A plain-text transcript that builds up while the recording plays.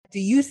Do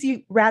you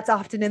see rats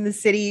often in the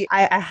city?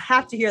 I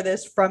have to hear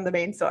this from the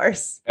main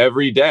source.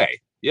 Every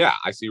day. Yeah,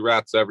 I see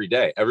rats every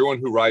day. Everyone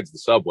who rides the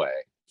subway,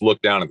 look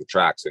down at the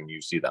tracks and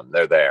you see them.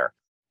 They're there.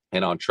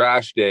 And on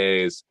trash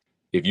days,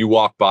 if you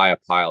walk by a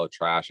pile of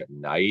trash at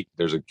night,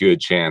 there's a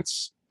good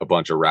chance a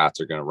bunch of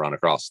rats are going to run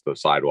across the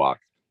sidewalk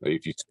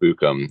if you spook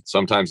them.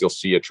 Sometimes you'll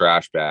see a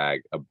trash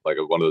bag, one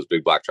of those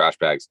big black trash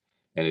bags,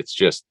 and it's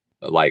just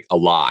like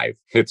alive.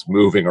 It's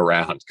moving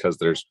around because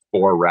there's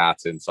 4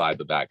 rats inside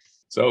the bag.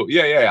 So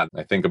yeah.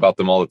 I think about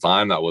them all the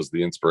time. That was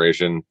the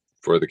inspiration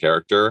for the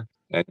character.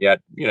 And yet,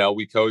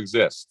 we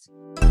coexist.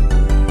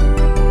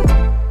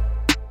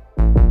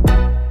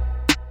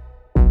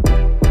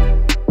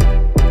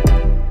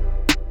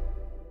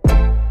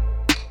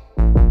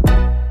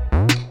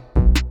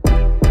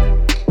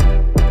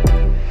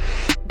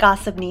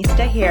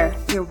 Gossipnista here,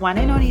 your one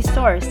and only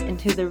source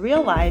into the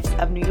real lives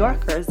of New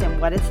Yorkers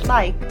and what it's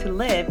like to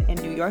live in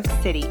New York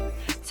City.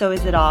 So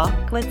is it all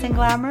glitz and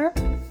glamour?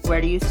 Where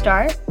do you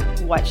start?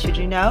 What should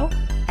you know?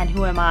 And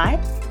who am I?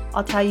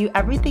 I'll tell you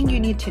everything you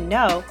need to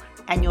know,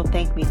 and you'll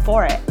thank me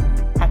for it.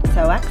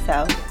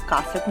 XOXO,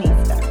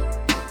 Gossipnista.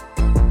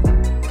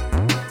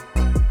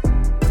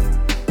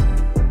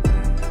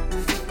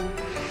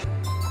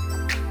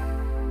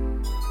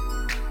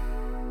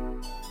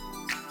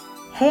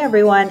 Hey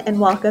everyone, and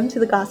welcome to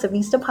the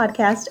Gossipnista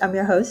podcast. I'm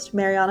your host,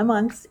 Mariana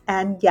Monks,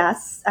 and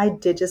yes, I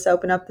did just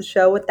open up the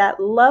show with that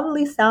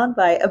lovely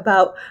soundbite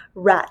about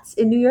rats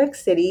in New York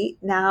City.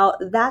 Now,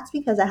 that's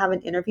because I have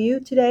an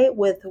interview today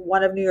with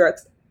one of New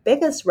York's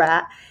biggest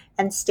rat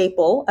and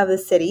staple of the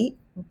city,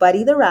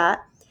 Buddy the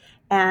Rat.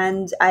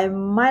 And I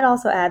might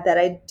also add that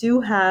I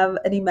do have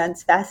an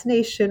immense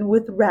fascination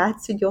with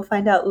rats, and you'll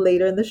find out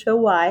later in the show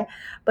why.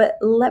 But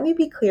let me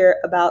be clear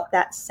about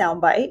that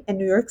soundbite in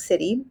New York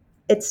City.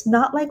 It's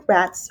not like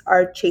rats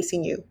are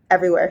chasing you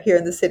everywhere here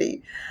in the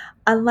city,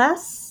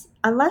 unless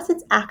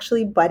it's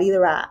actually Buddy the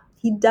Rat.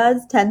 He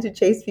does tend to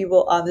chase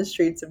people on the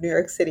streets of New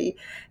York City.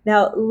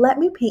 Now, let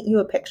me paint you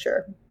a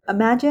picture.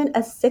 Imagine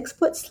a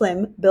 6-foot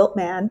slim built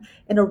man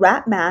in a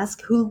rat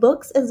mask who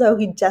looks as though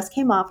he just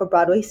came off a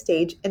Broadway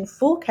stage in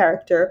full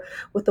character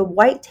with a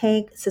white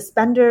tank,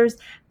 suspenders,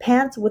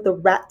 pants with a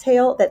rat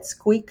tail that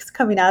squeaks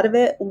coming out of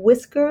it,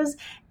 whiskers,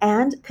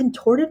 and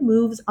contorted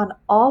moves on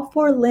all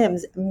 4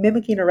 limbs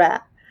mimicking a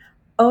rat.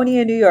 Only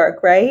in New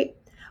York, right?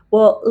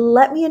 Well,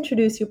 let me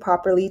introduce you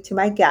properly to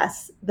my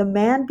guest, the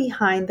man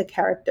behind the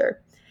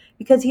character,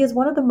 because he is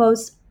one of the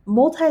most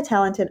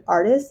multi-talented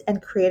artists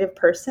and creative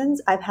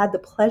persons I've had the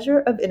pleasure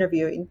of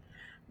interviewing.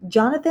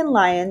 Jonothon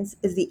Lyons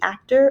is the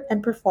actor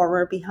and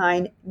performer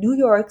behind New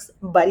York's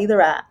Buddy the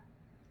Rat.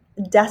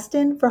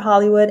 Destined for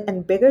Hollywood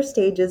and bigger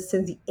stages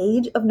since the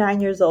age of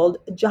 9 years old,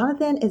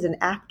 Jonothon is an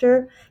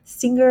actor,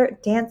 singer,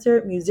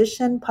 dancer,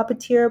 musician,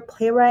 puppeteer,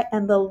 playwright,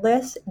 and the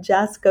list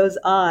just goes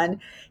on.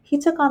 He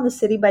took on the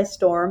city by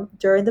storm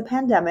during the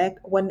pandemic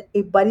when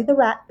a Buddy the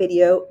Rat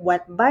video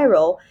went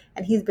viral,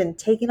 and he's been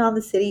taking on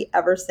the city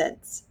ever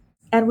since.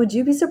 And would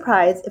you be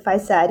surprised if I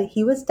said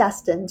he was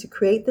destined to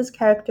create this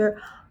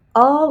character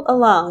all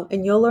along,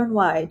 and you'll learn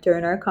why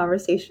during our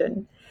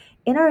conversation.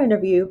 In our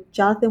interview,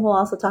 Jonothon will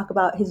also talk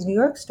about his New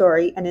York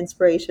story and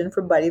inspiration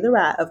for Buddy the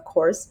Rat, of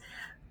course.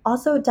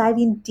 Also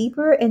diving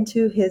deeper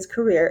into his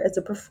career as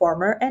a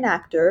performer and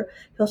actor,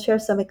 he'll share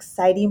some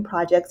exciting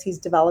projects he's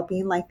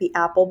developing like the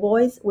Apple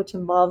Boys, which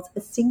involves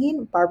a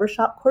singing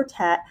barbershop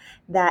quartet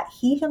that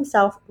he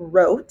himself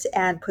wrote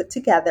and put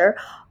together.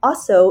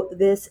 Also,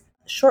 this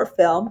short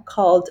film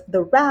called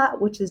The Rat,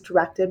 which is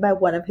directed by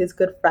one of his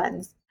good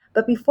friends.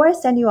 But before I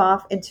send you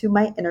off into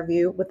my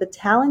interview with the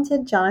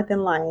talented Jonothon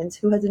Lyons,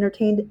 who has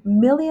entertained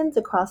millions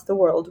across the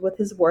world with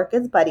his work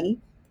as Buddy,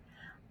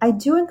 I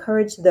do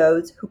encourage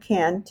those who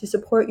can to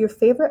support your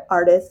favorite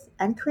artists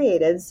and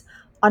creatives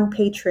on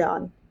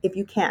Patreon, if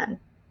you can.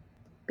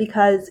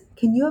 Because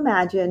can you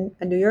imagine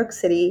a New York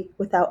City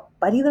without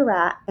Buddy the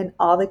Rat and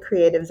all the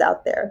creatives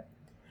out there?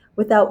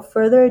 Without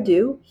further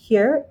ado,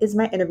 here is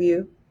my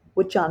interview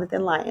with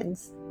Jonothon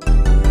Lyons.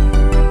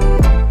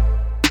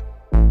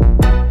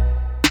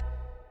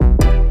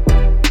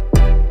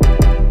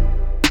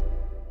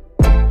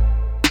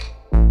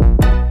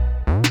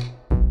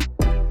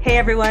 Hey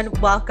everyone,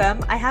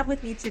 welcome. I have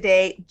with me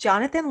today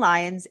Jonothon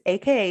Lyons,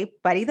 aka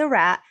Buddy the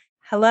Rat.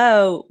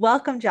 Hello,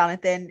 welcome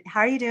Jonothon.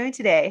 How are you doing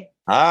today?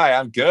 Hi,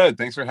 I'm good.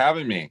 Thanks for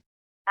having me.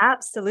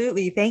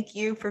 Absolutely. Thank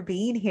you for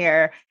being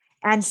here.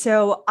 And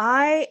so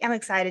I am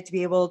excited to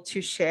be able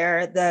to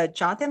share the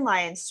Jonothon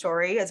Lyons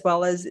story as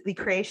well as the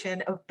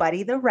creation of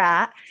Buddy the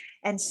Rat.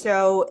 And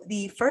so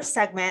the first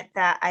segment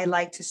that I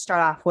like to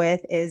start off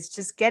with is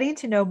just getting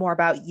to know more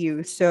about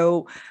you.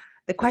 So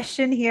the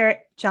question here,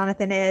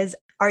 Jonothon, is,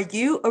 are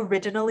you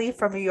originally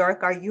from New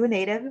York? Are you a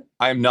native?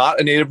 I'm not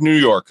a native New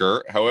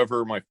Yorker.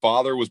 However, my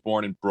father was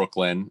born in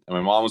Brooklyn and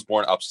my mom was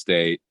born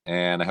upstate.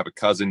 And I have a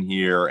cousin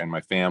here, and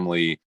my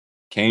family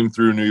came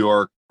through New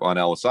York on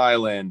Ellis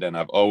Island. And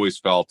I've always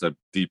felt a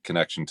deep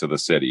connection to the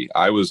city.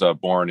 I was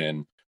born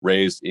and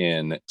raised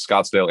in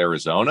Scottsdale,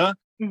 Arizona.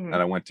 And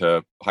I went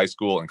to high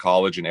school and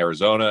college in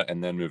Arizona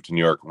and then moved to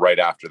New York right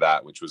after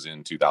that, which was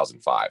in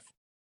 2005.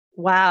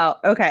 Wow.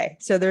 Okay.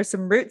 So there's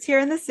some roots here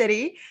in the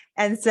city.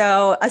 And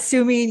so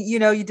assuming,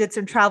 you did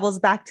some travels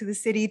back to the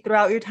city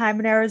throughout your time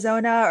in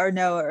Arizona or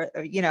no, or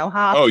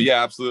how Oh often?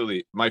 yeah,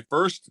 absolutely. My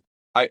first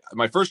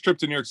trip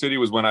to New York City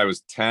was when I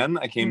was 10.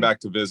 I came Mm, back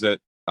to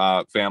visit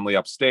family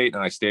upstate,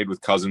 and I stayed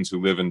with cousins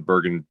who live in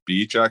Bergen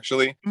Beach,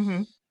 actually.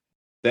 mhm.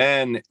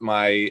 Then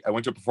I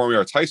went to performing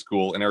arts high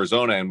school in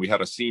Arizona, and we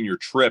had a senior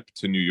trip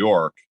to New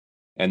York,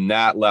 and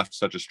that left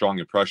such a strong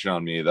impression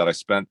on me that I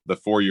spent the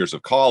 4 years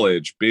of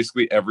college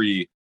basically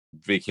every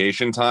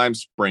vacation time,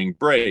 spring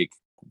break,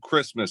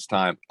 Christmas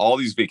time, all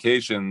these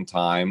vacation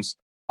times,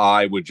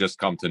 I would just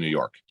come to New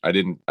York. I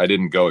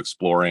didn't go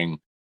exploring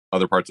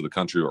other parts of the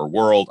country or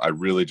world. I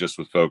really just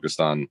was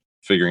focused on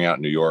figuring out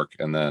New York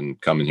and then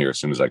coming here as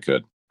soon as I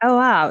could. Oh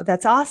wow,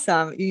 that's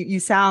awesome. You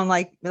sound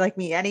like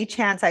me. Any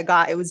chance I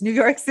got, it was New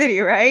York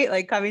City, right?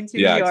 Like coming to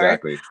New Yeah, York.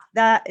 exactly.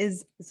 That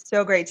is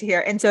so great to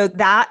hear. And so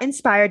that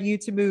inspired you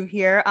to move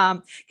here.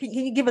 Can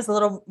you give us a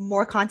little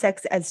more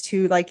context as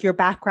to like your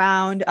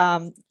background,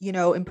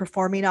 in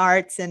performing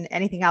arts and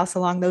anything else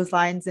along those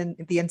lines and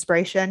the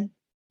inspiration?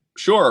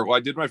 Sure. Well, I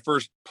did my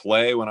first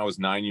play when I was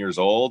 9 years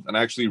old, and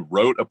I actually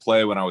wrote a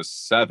play when I was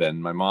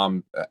 7. My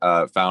mom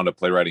found a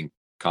playwriting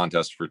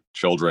contest for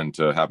children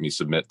to have me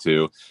submit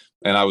to,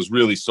 and I was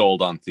really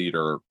sold on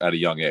theater at a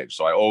young age.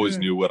 So I always Mm,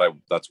 knew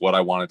that's what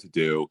I wanted to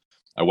do.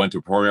 I went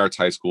to performing arts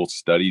high school,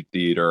 studied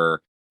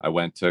theater. I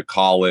went to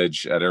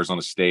college at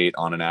Arizona State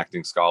on an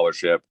acting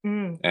scholarship,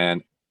 mm,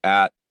 and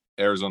at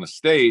Arizona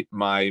State,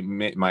 my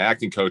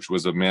acting coach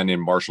was a man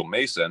named Marshall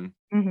Mason,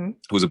 mhm.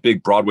 who was a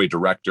big Broadway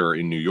director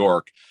in New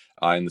York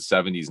in the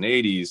 70s and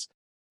 80s.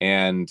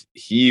 And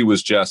he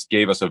was just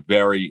gave us a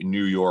very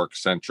New York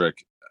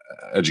centric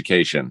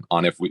education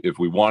on if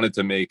we wanted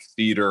to make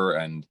theater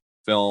and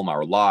film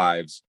our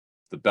lives,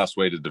 the best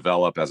way to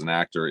develop as an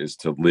actor is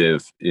to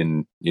live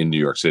in New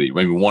York City.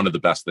 Maybe one of the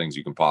best things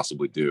you can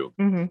possibly do.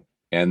 Mhm.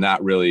 And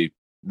that really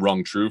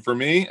rung true for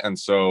me. And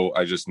so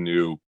I just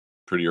knew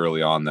pretty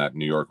early on that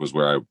New York was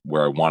where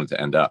I wanted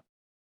to end up.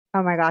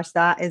 Oh my gosh,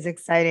 that is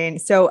exciting.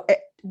 So,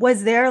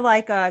 was there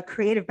like a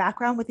creative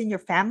background within your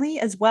family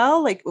as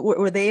well? Like,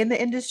 were they in the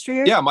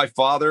industry? Yeah, my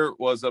father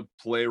was a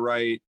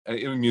playwright,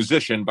 a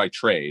musician by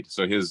trade.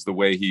 So the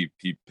way he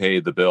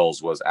paid the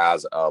bills was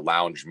as a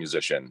lounge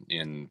musician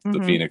in the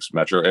Mm-hmm. Phoenix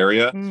metro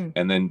area. Mm.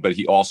 And then, but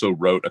he also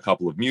wrote a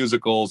couple of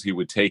musicals. He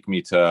would take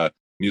me to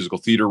musical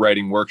theater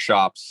writing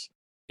workshops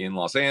in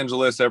Los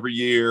Angeles every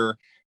year,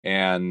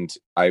 and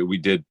we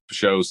did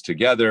shows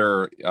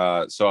together.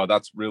 So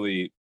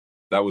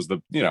that was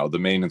the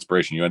main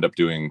inspiration. You end up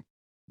doing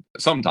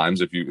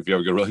sometimes if you have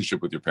a good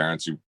relationship with your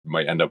parents, you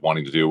might end up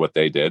wanting to do what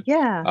they did.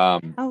 Yeah.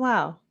 Um, Oh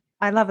wow.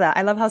 I love that.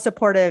 I love how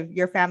supportive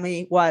your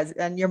family was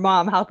and your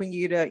mom helping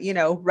you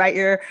to, write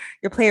your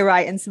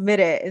playwright and submit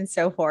it and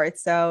so forth.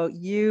 So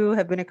you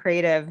have been a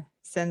creative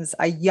since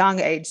a young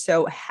age.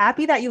 So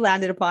happy that you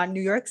landed upon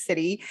New York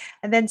City.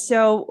 And then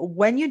so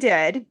when you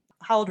did,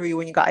 how old were you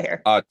when you got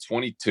here?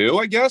 22,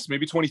 I guess,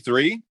 maybe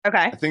 23. Okay.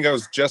 I think I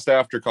was just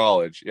after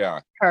college.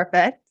 Yeah.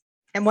 Perfect.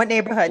 And what What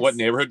neighborhoods?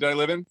 neighborhood did I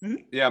live in?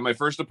 Mhm. Yeah, my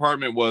first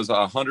apartment was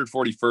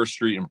 141st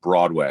Street in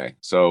Broadway.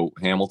 So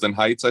Hamilton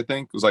Heights, I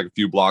think, it was like a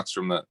few blocks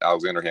from the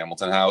Alexander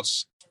Hamilton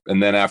house.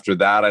 And then after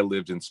that, I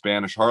lived in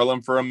Spanish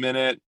Harlem for a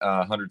minute,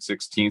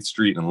 116th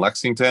Street in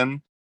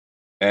Lexington.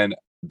 And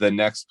the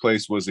next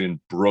place was in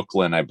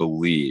Brooklyn, I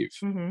believe.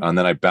 Mhm. And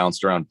then I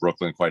bounced around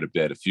Brooklyn quite a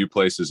bit. A few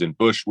places in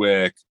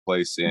Bushwick,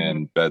 place Mhm.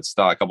 in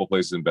Bed-Stuy, a couple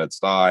places in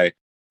Bed-Stuy.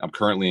 I'm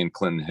currently in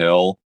Clinton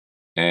Hill,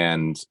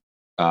 and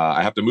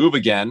I have to move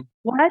again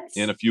What?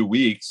 in a few Oh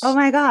weeks,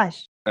 my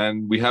gosh.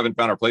 and we haven't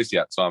found our place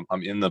yet. So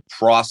I'm in the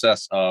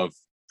process of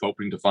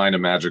hoping to find a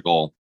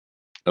magical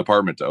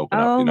apartment to open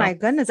up. Oh my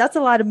goodness. That's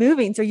a lot of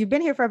moving. So you've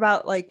been here for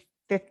about like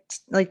 50,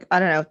 like, I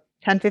don't know,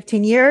 10,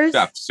 15 Yeah, years.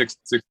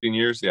 16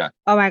 years. Yeah.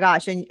 Oh my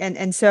gosh.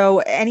 And so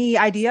any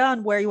idea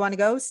on where you want to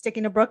go?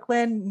 Sticking to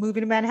Brooklyn,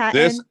 moving to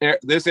Manhattan?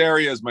 This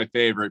area is my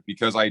favorite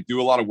because I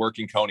do a lot of work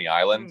in Coney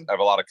Island. Mm. I have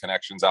a lot of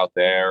connections out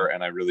there,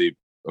 and I really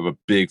am a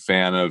big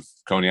fan of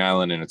Coney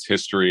Island and its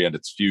history and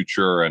its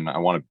future, and I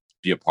want to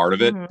be a part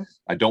of it. Mhm.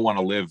 I don't want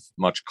to live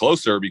much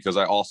closer because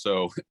I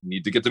also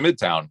need to get to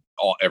Midtown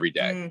every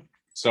day. Mm.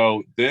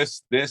 So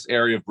this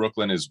area of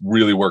Brooklyn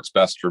really works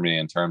best for me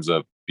in terms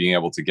of being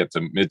able to get to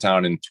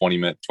Midtown in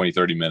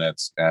 30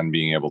 minutes and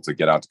being able to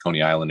get out to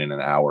Coney Island in an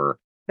hour.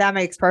 That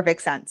makes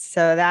perfect sense.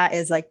 So that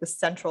is like the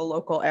central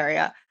local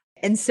area.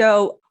 And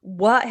so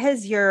what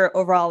has your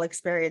overall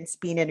experience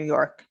being in New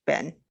York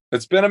been?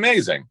 It's been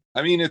amazing.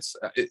 I mean, it's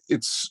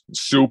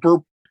super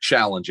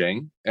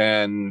challenging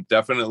and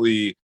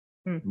definitely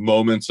Mm.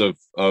 moments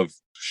of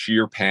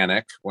sheer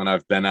panic when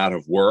I've been out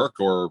of work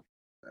or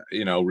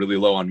really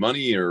low on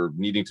money or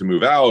needing to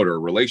move out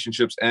or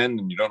relationships end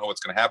and you don't know what's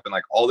going to happen,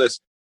 like all this.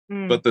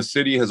 Mm. But the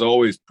city has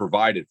always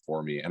provided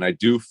for me, and I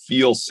do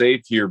feel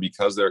safe here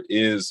because there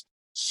is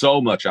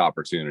so much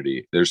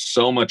opportunity. There's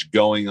so much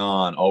going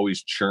on,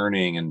 always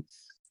churning. And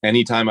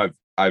anytime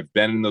I've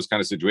been in those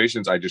kind of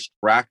situations. I just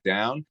track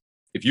down.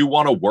 If you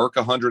want to work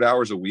 100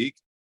 hours a week,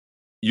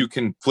 you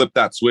can flip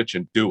that switch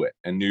and do it,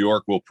 and New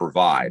York will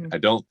provide. I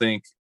don't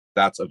think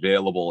that's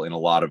available in a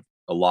lot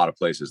of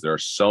places. There are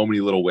so many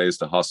little ways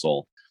to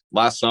hustle.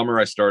 Last summer,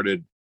 I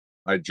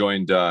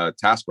joined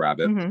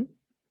TaskRabbit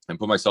and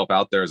put myself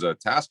out there as a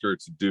tasker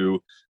to do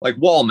like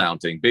wall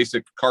mounting,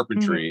 basic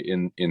carpentry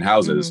in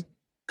houses,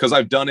 because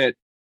I've done it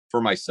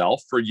for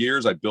myself for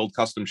years. I build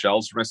custom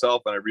shelves for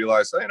myself, and I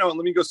realized, let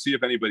me go see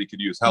if anybody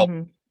could use help.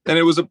 And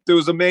it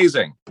was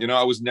amazing.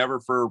 I was never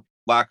for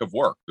lack of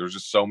work. There's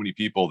just so many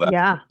people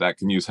that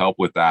can use help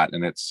with that,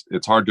 and it's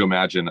hard to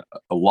imagine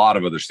a lot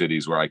of other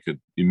cities where I could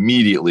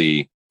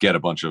immediately get a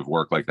bunch of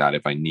work like that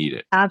if I need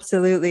it.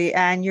 Absolutely.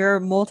 And you're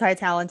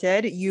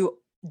multi-talented. You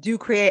do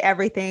create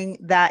everything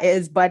that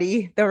is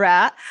Buddy the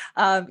Rat.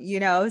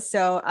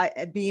 So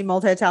being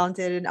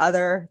multi-talented and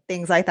other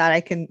things like that,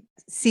 I can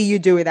see you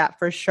doing that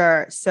for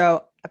sure.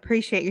 So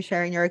appreciate you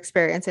sharing your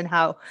experience and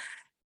how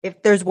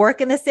if there's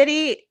work in the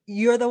city,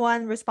 you're the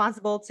one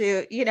responsible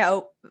to,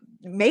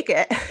 make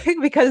it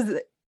because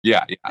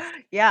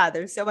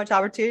there's so much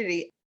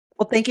opportunity.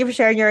 Well, thank you for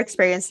sharing your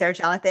experience there,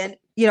 Jonothon.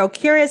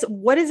 Curious,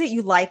 what is it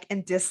you like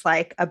and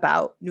dislike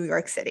about New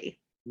York City?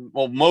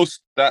 Well,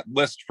 that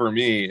list for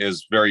me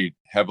is very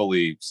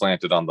heavily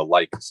slanted on the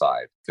like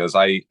side, because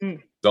I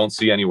don't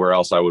see anywhere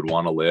else I would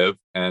want to live.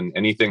 And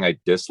anything I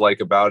dislike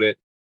about it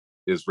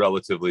is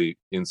relatively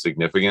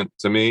insignificant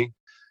to me.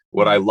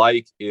 What I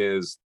like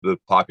is the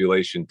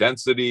population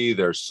density.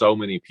 There's so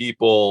many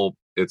people.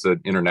 It's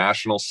an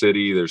international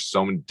city. There's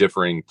so many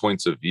differing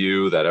points of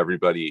view that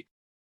everybody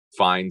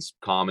finds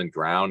common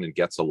ground and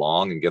gets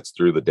along and gets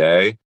through the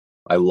day.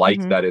 I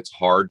like that it's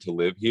hard to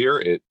live here.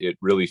 It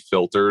really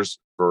filters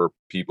for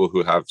people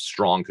who have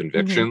strong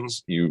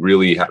convictions. You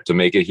really have to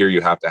make it here.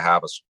 You have to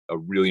have a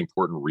really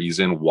important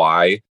reason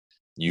why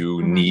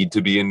you need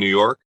to be in New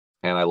York.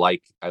 And I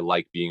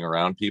like being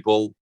around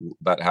people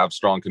that have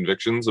strong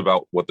convictions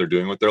about what they're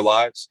doing with their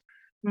lives.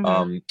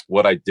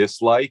 What I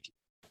dislike,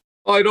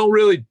 I don't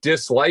really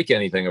dislike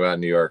anything about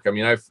New York. I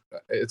mean,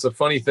 it's a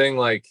funny thing.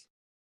 Like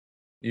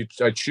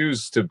I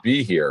choose to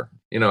be here.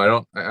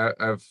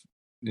 I've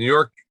New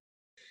York.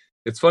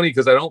 It's funny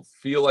because I don't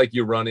feel like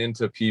you run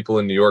into people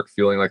in New York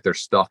feeling like they're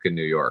stuck in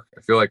New York.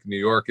 I feel like New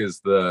York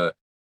is a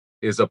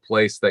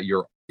place that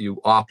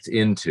you opt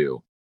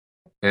into.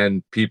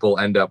 And people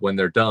end up, when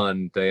they're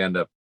done, they end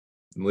up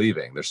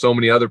leaving. There's so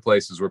many other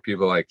places where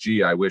people are like,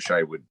 gee, I wish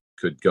I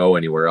could go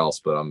anywhere else,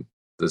 but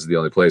this is the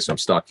only place I'm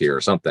stuck here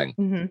or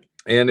something.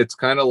 And it's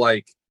kind of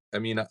like,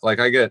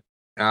 I get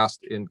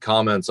asked in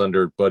comments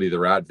under Buddy the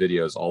Rat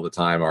videos all the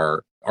time,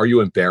 are you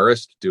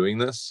embarrassed doing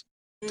this?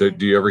 Do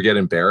you ever get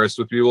embarrassed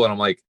with people? And I'm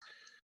like,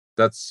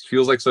 that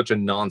feels like such a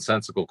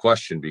nonsensical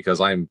question, because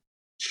I'm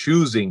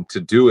choosing to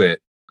do it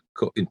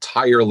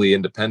entirely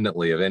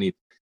independently of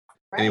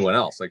anyone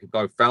else. Like, if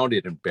I found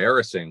it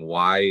embarrassing,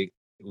 why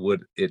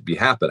would it be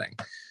happening?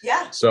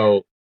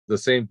 So the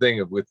same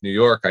thing with New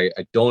York. I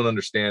don't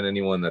understand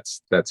anyone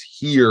that's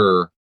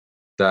here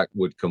that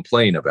would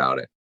complain about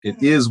it.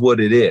 It is what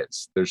it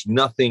is. There's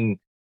nothing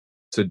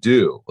to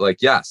do.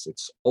 Like, yes,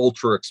 it's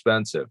ultra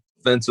expensive,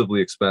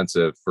 offensively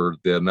expensive for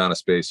the amount of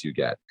space you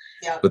get.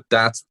 But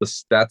that's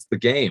the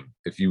game.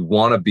 If you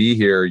want to be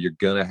here, you're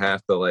gonna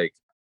have to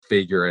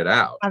figure it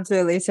out.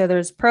 Absolutely. So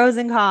there's pros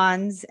and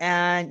cons,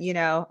 and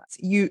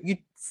you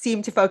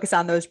seem to focus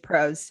on those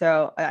pros.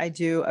 So I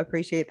do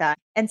appreciate that.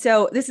 And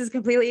so this is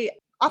completely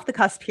off the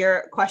cusp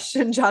here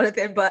question,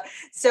 Jonothon, but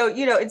so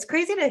it's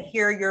crazy to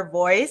hear your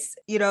voice.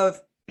 If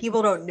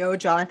people don't know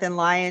Jonothon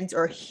Lyons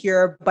or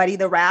hear Buddy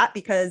the Rat,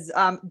 because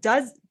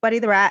does Buddy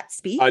the Rat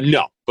speak?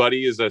 No,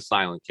 Buddy is a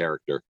silent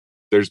character.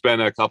 There's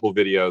been a couple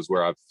videos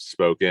where I've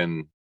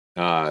spoken.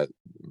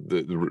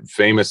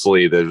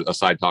 Famously, there's a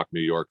Side Talk New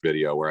York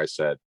video where I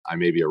said, I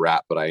may be a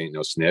rat, but I ain't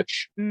no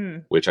snitch,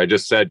 which I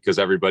just said because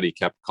everybody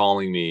kept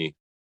calling me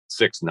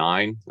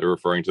 6ix9ine. They're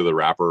referring to the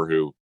rapper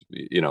who,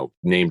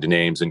 named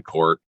names in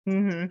court.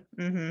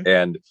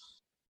 And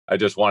I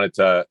just wanted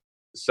to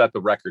set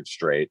the record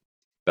straight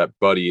that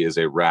Buddy is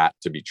a rat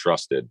to be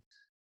trusted.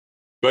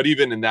 But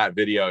even in that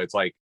video, it's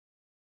like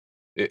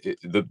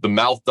the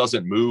mouth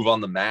doesn't move on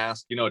the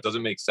mask. It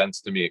doesn't make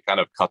sense to me. It kind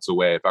of cuts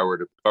away. If I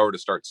were to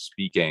start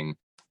speaking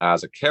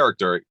as a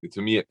character,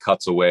 to me, it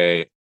cuts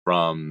away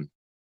from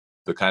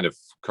the kind of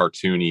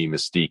cartoony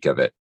mystique of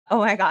it. Oh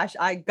my gosh,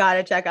 I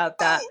gotta check out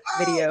that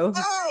video. Yo,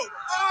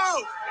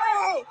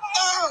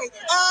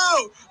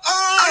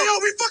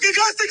 we fucking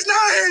got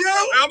 6ix9ine here,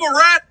 yo. I'm a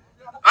rat.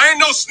 I ain't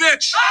no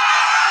snitch.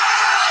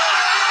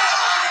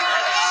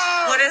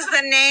 What is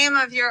the name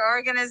of your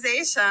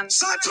organization?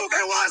 Santuk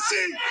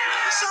NYC.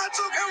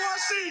 Santuk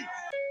NYC.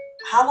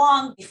 How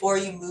long before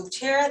you moved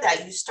here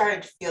that you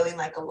started feeling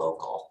like a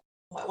local?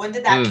 When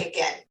did that kick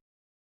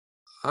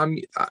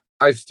in?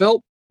 I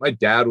felt my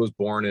dad was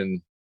born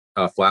in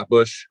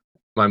Flatbush.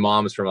 My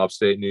mom is from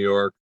upstate New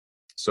York.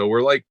 So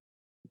we're like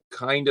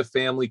kind of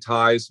family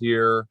ties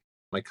here.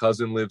 My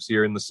cousin lives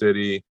here in the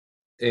city.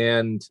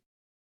 And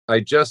I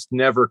just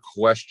never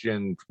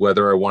questioned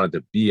whether I wanted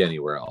to be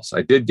anywhere else.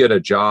 I did get a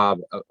job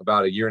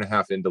about a year and a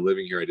half into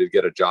living here. I did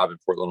get a job in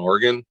Portland,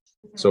 Oregon.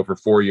 So for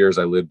 4 years,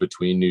 I lived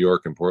between New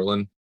York and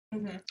Portland,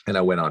 and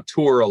I went on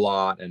tour a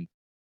lot. And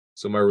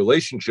so my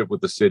relationship with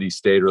the city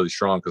stayed really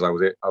strong because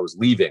I was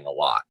leaving a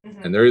lot.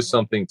 And there is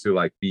something to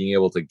like being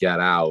able to get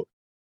out,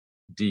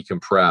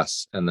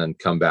 decompress, and then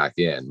come back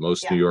in.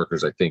 Most New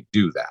Yorkers, I think,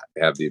 do that.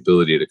 They have the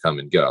ability to come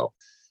and go.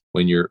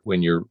 When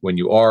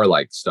you are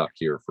like stuck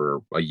here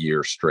for a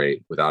year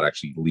straight without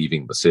actually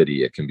leaving the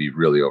city, it can be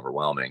really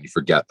overwhelming. You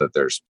forget that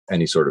there's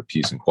any sort of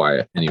peace and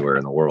quiet anywhere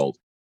in the world.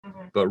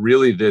 But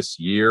really this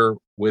year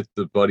with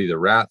the Buddy the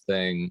Rat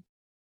thing,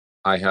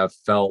 I have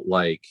felt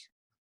like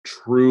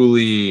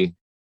truly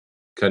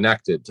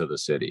connected to the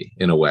city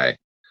in a way.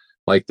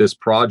 Like this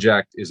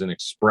project is an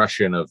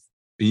expression of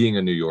being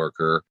a New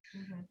Yorker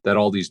that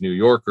all these New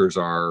Yorkers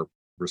are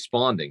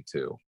responding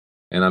to.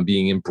 And I'm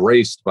being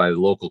embraced by the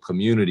local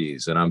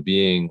communities. And I'm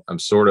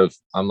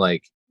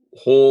like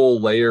whole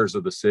layers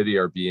of the city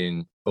are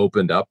being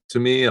opened up to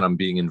me, and I'm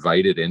being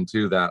invited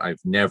into that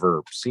I've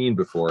never seen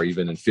before,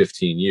 even in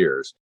 15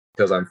 years,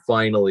 because I'm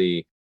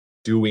finally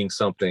doing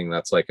something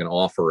that's like an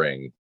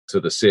offering to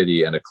the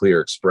city and a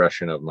clear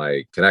expression of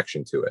my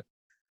connection to it.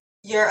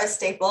 You're a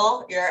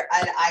staple. You're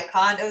an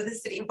icon of the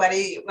city.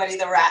 Buddy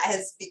the Rat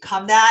has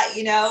become that,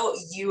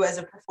 you as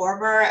a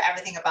performer,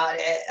 everything about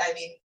it. I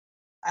mean,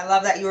 I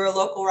love that you were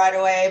local right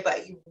away,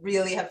 but you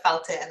really have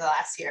felt it in the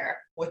last year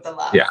with the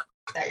love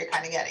that you're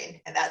kind of getting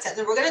in that sense.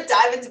 And we're going to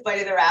dive into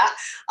Buddy the Rat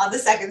on the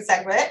second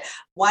segment.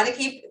 Want to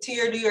keep to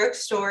your New York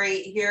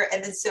story here.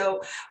 And then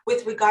so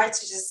with regards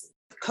to just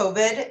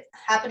COVID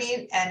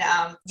happening, and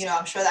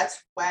I'm sure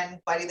that's when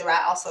Buddy the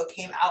Rat also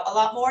came out a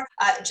lot more.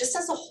 Just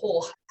as a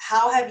whole,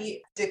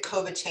 did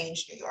COVID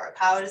change New York?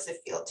 How does it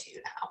feel to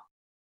you now?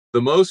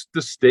 The most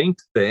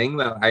distinct thing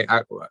that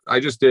I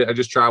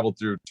just traveled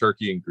through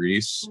Turkey and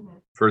Greece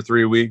for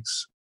 3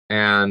 weeks,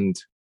 and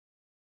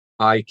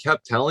I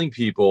kept telling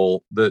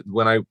people that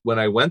when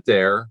I went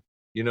there,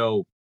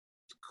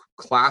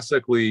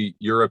 classically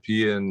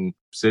European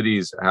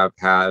cities have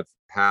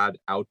had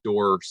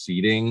outdoor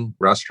seating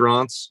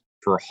restaurants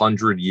for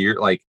 100 years.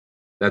 Like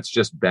that's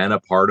just been a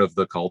part of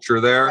the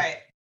culture there. Right.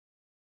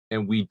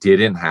 And we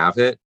didn't have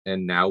it,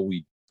 and now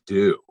we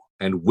do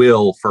and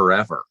will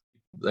forever.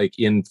 Like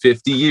in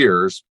 50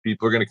 years,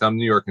 people are going to come to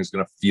New York and it's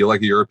going to feel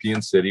like a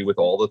European city with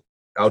all the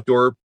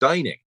outdoor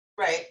dining.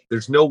 Right.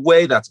 There's no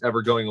way that's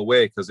ever going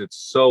away because it's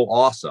so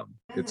awesome.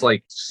 It's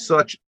like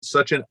such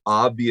an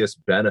obvious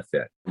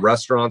benefit.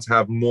 Restaurants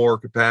have more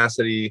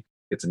capacity.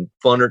 It's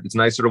funner. It's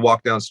nicer to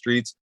walk down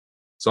streets.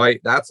 So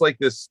that's like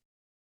this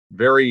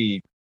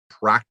very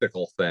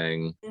practical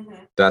thing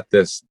that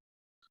this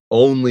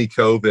only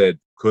COVID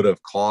could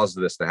have caused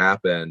this to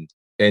happen.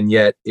 And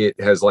yet it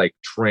has like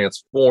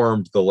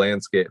transformed the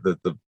landscape,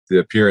 the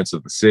appearance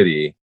of the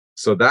city.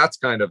 So that's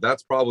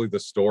probably the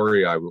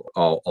story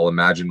I'll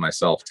imagine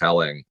myself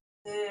telling.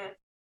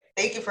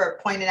 Thank you for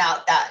pointing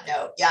out that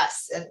note.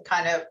 Yes. And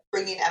kind of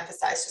bringing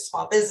emphasis to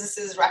small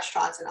businesses,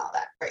 restaurants, and all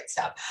that great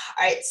stuff.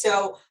 All right.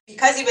 So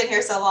because you've been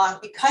here so long,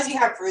 because you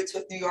have roots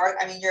with New York,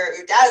 I mean, your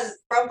dad is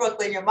from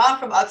Brooklyn, your mom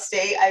from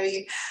upstate. I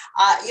mean,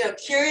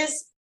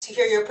 curious to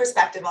hear your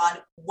perspective on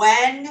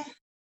when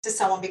does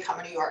someone become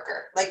a New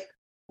Yorker? Like,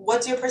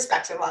 what's your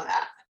perspective on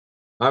that?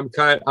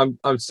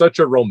 I'm such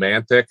a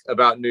romantic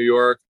about New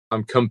York.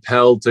 I'm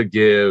compelled to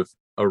give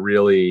a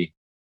really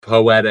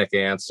poetic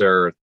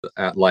answer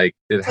at like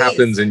it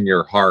happens in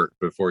your heart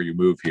before you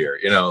move here.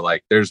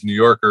 Like there's New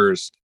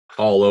Yorkers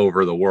all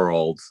over the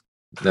world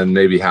that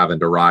maybe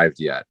haven't arrived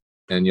yet,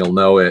 and you'll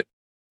know it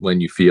when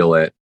you feel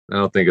it. I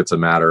don't think it's a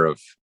matter of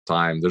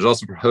time. There's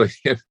also probably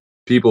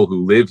people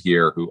who live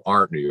here who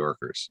aren't New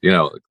Yorkers.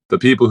 The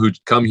people who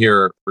come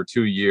here for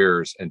 2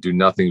 years and do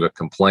nothing but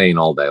complain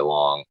all day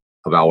long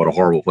about what a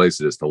horrible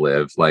place it is to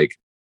live. Like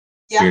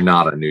you're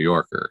not a New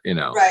Yorker,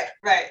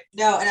 Right.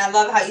 No, and I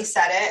love how you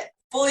said it.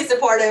 Fully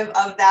supportive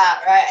of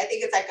that, right? I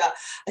think it's like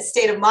a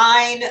state of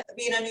mind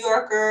being a New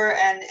Yorker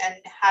and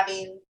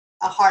having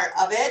a heart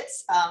of it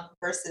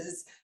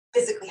versus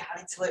physically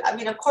having to live. I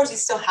mean, of course, you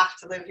still have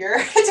to live here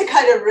to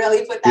kind of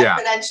really put that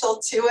credential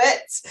to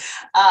it.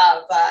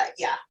 But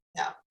yeah,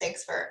 no,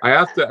 thanks for. I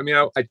have to. I mean,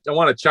 I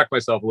want to check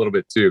myself a little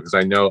bit too, because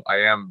I know I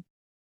am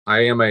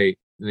a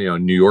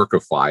New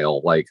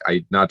Yorkophile. Like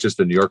not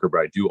just a New Yorker, but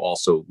I do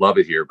also love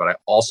it here. But I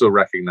also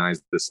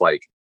recognize this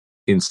like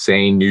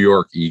insane New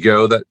York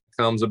ego that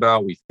comes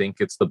about. We think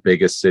it's the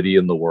biggest city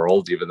in the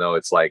world, even though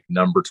it's like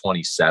number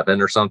 27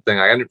 or something.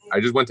 I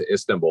just went to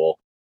Istanbul,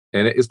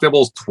 and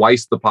Istanbul's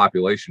twice the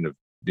population of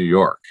New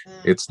York.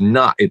 It's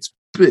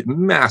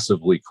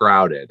massively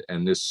crowded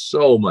and is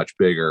so much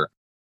bigger.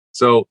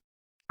 So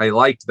I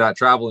liked that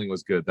traveling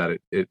was good, that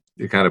it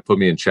kind of put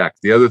me in check.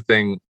 The other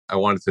thing I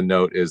wanted to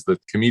note is the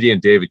comedian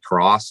David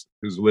Cross,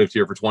 who's lived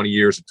here for 20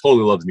 years and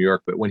totally loves New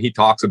York. But when he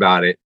talks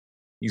about it,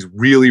 he's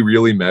really,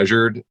 really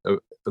measured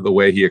the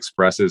way he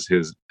expresses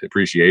his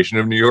appreciation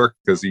of New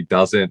He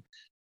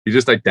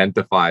just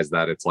identifies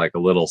that it's like a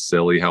little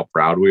silly how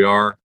proud we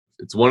are.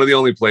 It's one of the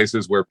only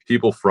places where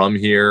people from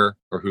here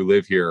or who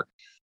live here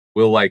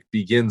will like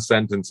begin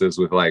sentences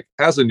with like,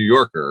 as a New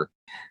Yorker,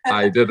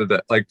 I did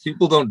it. Like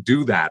people don't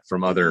do that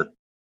from other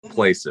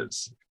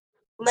places.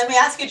 Let me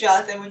ask you,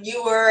 Jonathan, when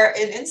you were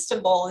in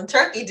Istanbul in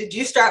Turkey, did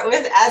you start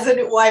with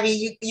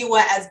you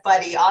went as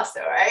Buddy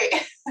also, right?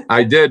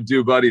 I did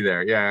do Buddy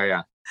there.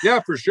 Yeah,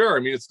 for sure. I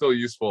mean, it's still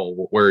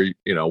useful. Where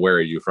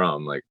are you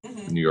from? Like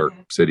New York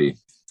City.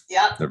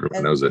 Yeah.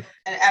 Everyone knows it.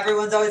 And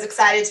everyone's always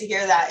excited to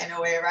hear that in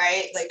a way,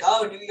 right? Like,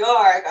 oh, New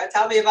York,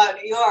 tell me about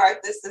New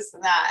York, this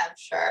and that, I'm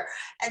sure.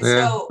 And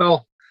so.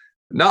 Well,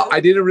 no, I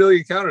didn't really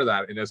encounter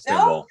that in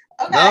Istanbul.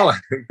 No? Okay. No, I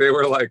think they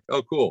were like,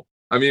 oh, cool.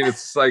 I mean,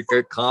 it's like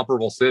a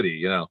comparable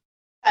city,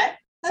 Okay.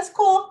 That's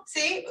cool.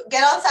 See,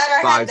 get outside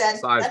our head then.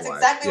 That's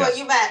exactly what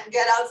you meant.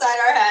 Get outside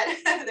our head.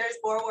 There's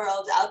more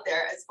worlds out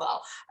there as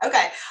well.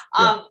 Okay.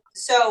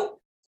 So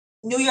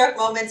New York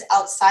moments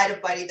outside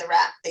of Buddy the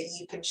Rat that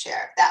you can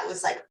share. That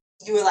was like,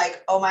 you were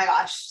like, oh my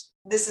gosh,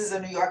 this is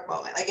a New York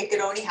moment. Like it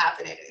could only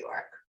happen in New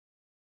York.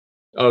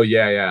 Oh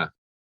yeah.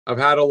 I've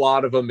had a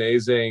lot of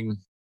amazing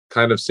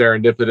kind of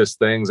serendipitous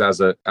things as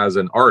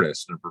an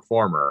artist and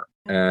performer.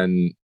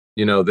 And,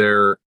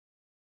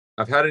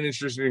 I've had an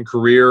interesting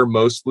career,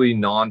 mostly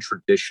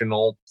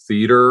non-traditional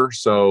theater.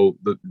 So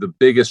the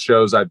biggest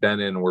shows I've been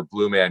in were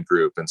Blue Man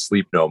Group and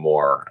Sleep No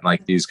More, and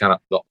like these kind of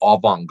the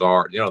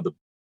avant-garde,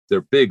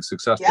 they're big,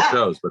 successful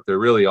shows, but they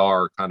really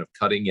are kind of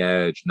cutting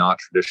edge, not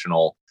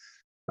traditional.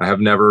 I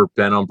have never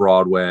been on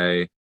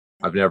Broadway.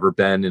 I've never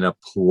been in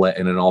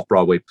an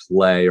off-Broadway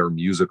play or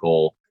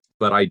musical,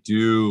 but I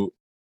do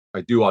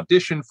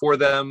audition for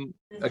them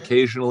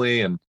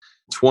occasionally. And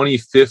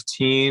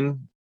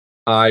 2015,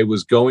 I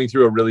was going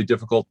through a really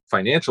difficult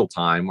financial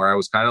time where I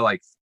was kind of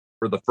like,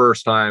 for the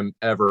first time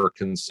ever,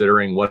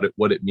 considering what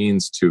it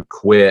means to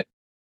quit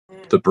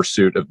the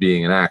pursuit of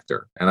being an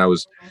actor. And I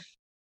was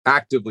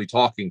actively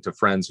talking to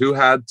friends who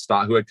had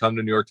come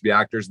to New York to be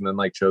actors and then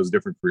like chose a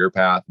different career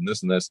path and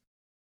this and this.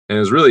 And it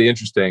was really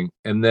interesting.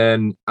 And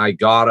then I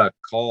got a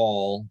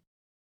call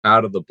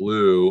out of the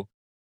blue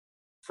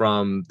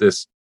from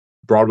this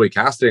Broadway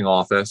casting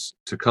office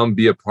to come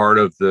be a part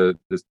of the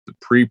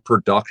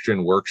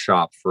pre-production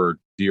workshop for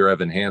Dear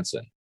Evan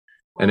Hansen.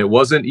 And it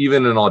wasn't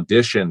even an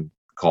audition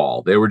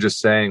call. They were just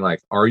saying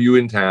like, are you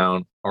in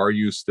town? Are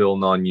you still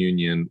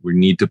non-union?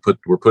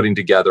 We're putting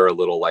together a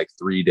little like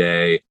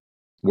 3-day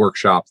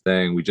workshop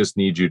thing. We just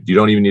need you. You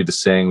don't even need to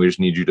sing. We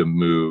just need you to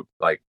move,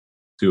 like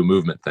do a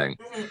movement thing.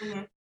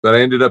 But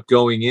I ended up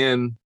going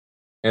in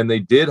and they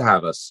did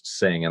have us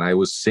sing. And I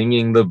was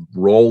singing the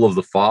role of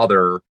the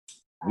father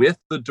with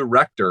the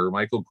director,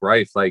 Michael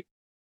Greif, like,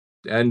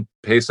 and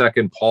Pasek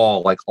and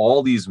Paul, like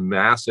all these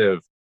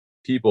massive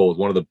people,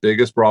 one of the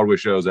biggest Broadway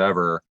shows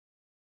ever.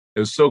 It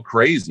was so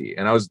crazy.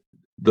 And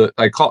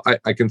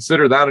I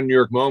consider that a New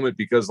York moment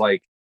because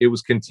like it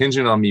was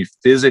contingent on me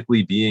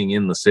physically being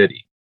in the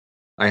city.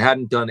 I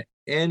hadn't done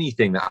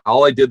anything.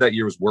 All I did that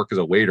year was work as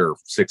a waiter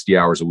 60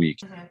 hours a week.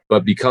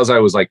 But because I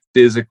was like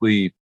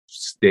physically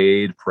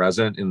stayed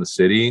present in the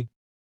city,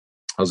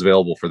 I was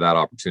available for that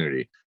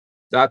opportunity.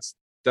 That's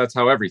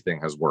how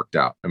everything has worked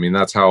out. I mean,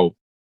 that's how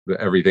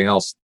everything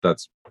else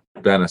that's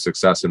been a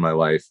success in my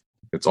life,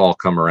 it's all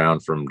come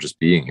around from just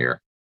being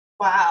here.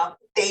 Wow.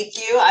 Thank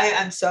you.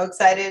 I'm so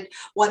excited.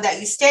 One, that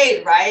you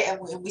stayed, right? And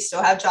we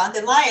still have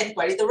Jonathan Lyons,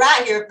 Buddy the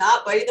Rat here. If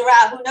not Buddy the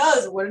Rat, who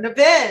knows? It wouldn't have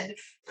been.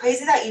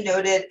 Crazy that you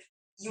noted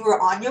you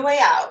were on your way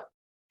out.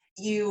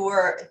 You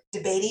were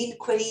debating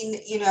quitting,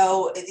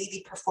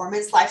 the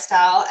performance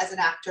lifestyle as an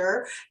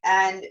actor.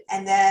 And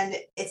then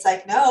it's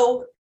like,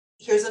 no,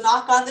 here's a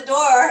knock on the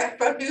door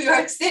from New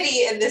York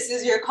City, and this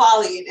is your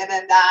calling. And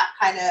then that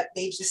kind of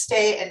made you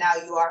stay, and now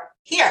you are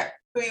here,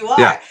 who you are.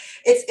 Yeah.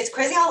 It's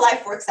crazy how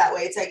life works that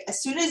way. It's like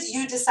as soon as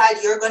you decide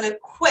you're going to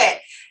quit,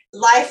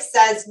 life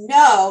says,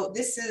 no,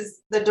 this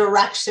is the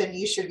direction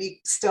you should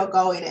be still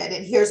going in,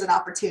 and here's an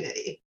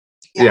opportunity.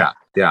 Yeah.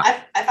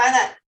 I find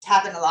that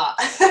happen a lot.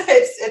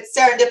 it's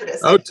serendipitous.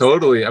 Oh,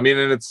 totally. I mean,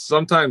 and it's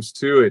sometimes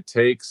too, it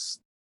takes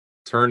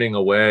turning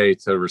away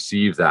to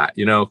receive that,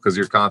 because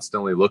you're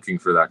constantly looking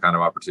for that kind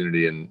of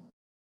opportunity, and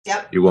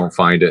you won't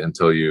find it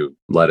until you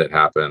let it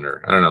happen,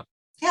 or I don't know.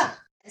 Yeah.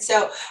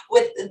 So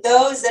with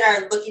those that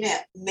are looking to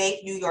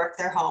make New York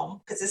their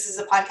home, because this is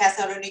a podcast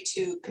not only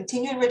to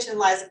continue enriching the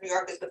lives of New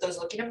Yorkers, but those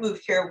looking to move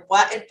here,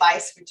 what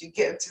advice would you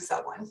give to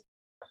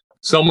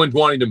someone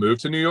wanting to move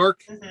to New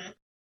York?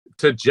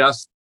 To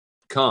just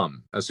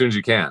come as soon as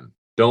you can.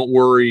 Don't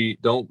worry.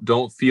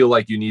 Don't feel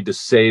like you need to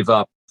save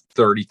up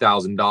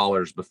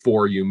 $30,000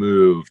 before you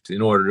moved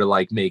in order to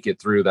like make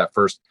it through that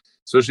first.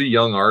 Especially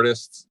young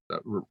artists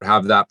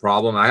have that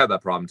problem. I had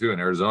that problem too in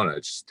Arizona.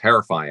 It's just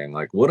terrifying.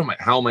 Like,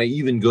 how am I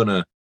even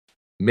gonna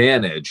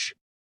manage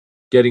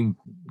getting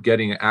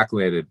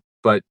acclimated?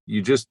 But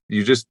you just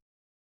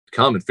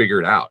come and figure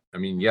it out. I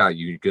mean, yeah,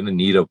 you're gonna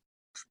need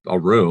a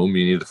room.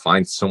 You need to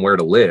find somewhere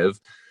to live.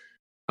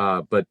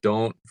 But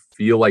don't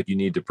feel like you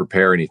need to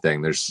prepare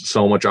anything. There's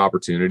so much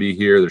opportunity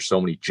here. There's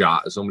so many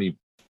jobs, so many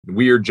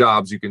weird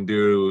jobs you can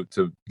do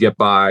to get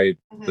by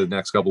the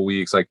next couple of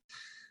weeks. Like,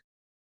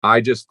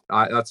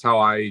 That's how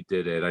I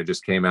did it. I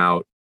just came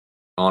out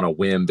on a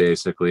whim,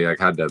 basically. I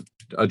had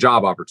a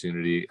job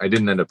opportunity. I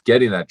didn't end up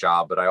getting that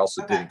job, but I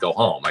also didn't go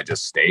home. I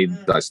just stayed.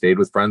 I stayed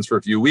with friends for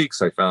a few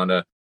weeks. I found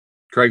a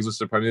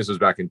Craigslist. I mean, this was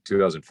back in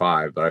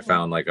 2005, but I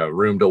found like a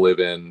room to live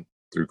in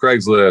through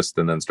Craigslist,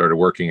 and then started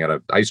working at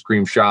an ice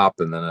cream shop,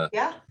 and then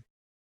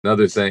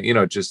another thing.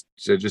 Just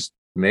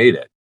made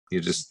it. You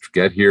just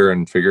get here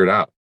and figure it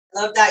out.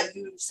 Love that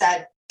you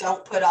said,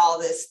 don't put all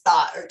this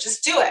thought, or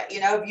just do it.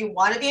 If you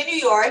want to be in New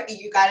York,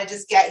 you got to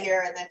just get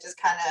here and then just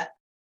kind of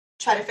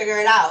try to figure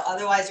it out.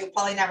 Otherwise, you'll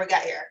probably never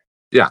get here.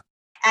 Yeah.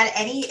 And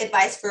any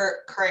advice for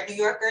current New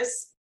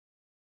Yorkers?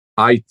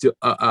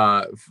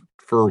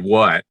 For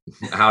what?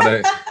 How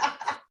to?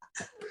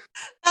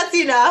 That's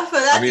enough.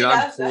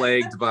 I'm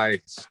plagued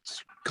by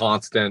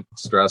constant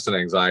stress and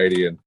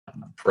anxiety and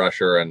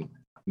pressure and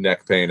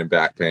neck pain and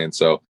back pain.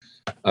 So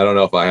I don't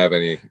know if I have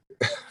any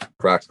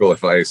practical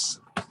advice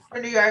for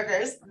New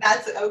Yorkers.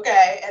 That's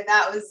okay. And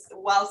that was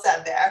well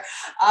said there.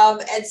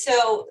 And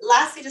so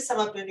lastly, to sum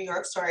up the New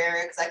York story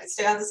area, because I could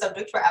stay on the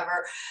subject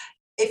forever.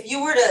 If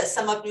you were to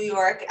sum up New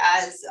York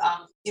as,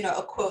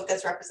 a quote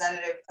that's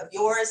representative of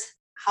yours,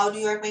 how New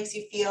York makes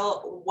you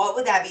feel, what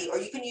would that be? Or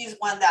you can use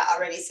one that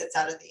already sits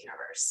out of the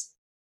universe.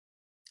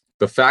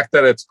 The fact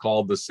that it's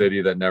called the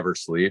city that never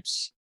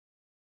sleeps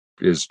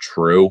is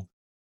true.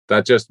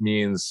 That just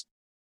means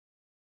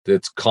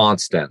it's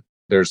constant.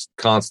 There's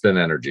constant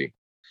energy.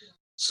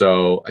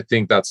 So I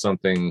think that's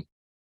something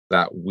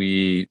that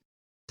we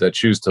that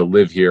choose to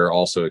live here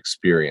also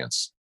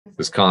experience,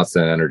 this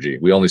constant energy.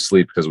 We only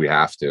sleep because we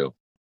have to.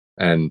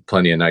 And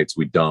plenty of nights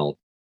we don't,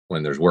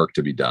 when there's work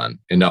to be done,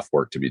 enough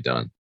work to be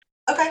done.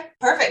 Okay,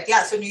 perfect.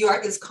 Yeah, so New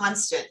York is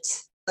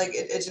constant. Like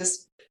it's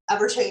just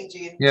ever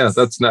changing. Yeah,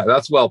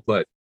 that's well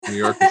put. New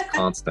York is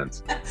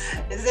constant.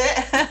 Is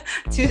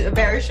it?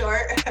 Very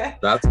short.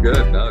 That's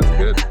good. No, it's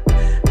good.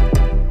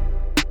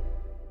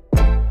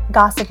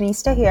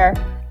 Gossipnista here.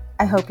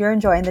 I hope you're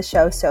enjoying the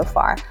show so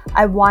far.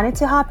 I wanted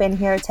to hop in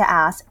here to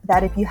ask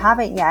that if you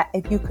haven't yet,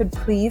 if you could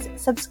please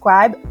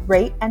subscribe,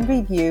 rate, and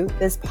review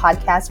this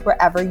podcast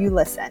wherever you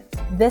listen.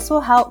 This will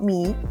help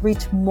me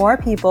reach more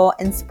people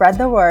and spread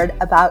the word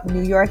about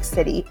New York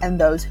City and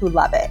those who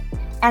love it.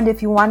 And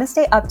if you want to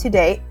stay up to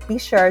date, be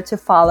sure to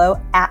follow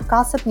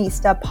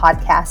 @Gossipnista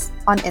Podcast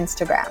on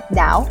Instagram.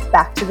 Now,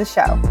 back to the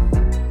show.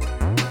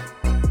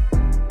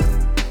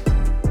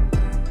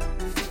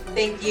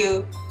 Thank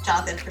you,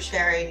 Jonothon, for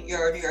sharing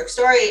your New York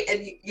story.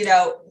 And,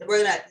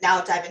 we're going to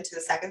now dive into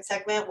the second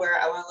segment where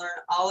I want to learn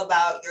all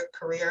about your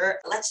career.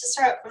 Let's just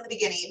start from the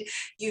beginning.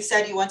 You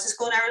said you went to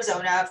school in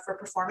Arizona for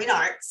performing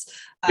arts,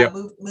 Yep.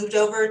 moved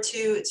over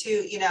to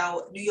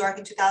New York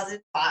in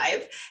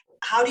 2005.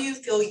 How do you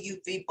feel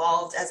you've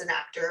evolved as an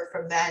actor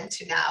from then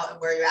to now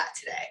and where you're at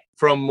today?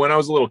 From when I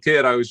was a little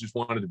kid, I always just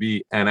wanted to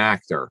be an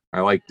actor.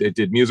 I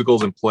did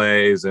musicals and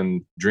plays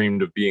and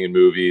dreamed of being in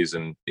movies,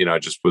 and it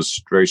just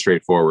was very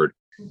straightforward.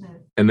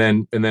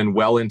 Mm-hmm. And then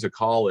well into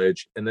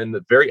college, and then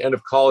the very end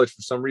of college,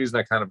 for some reason,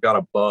 I kind of got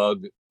a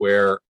bug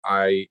where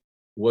I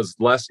was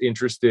less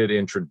interested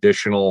in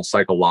traditional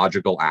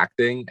psychological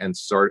acting and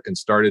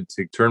started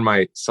to turn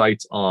my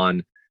sights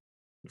on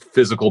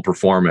physical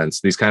performance.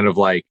 These kind of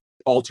like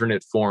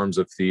alternate forms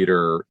of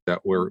theater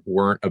that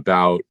weren't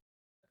about.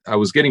 I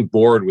was getting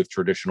bored with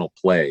traditional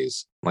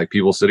plays, like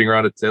people sitting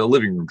around a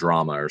living room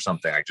drama or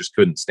something. I just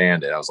couldn't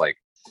stand it. I was like,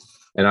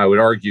 and I would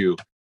argue,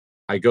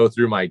 I go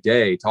through my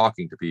day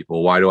talking to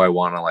people. Why do I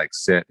want to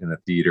sit in a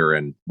theater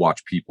and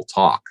watch people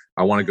talk?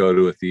 I want to go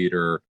to a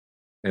theater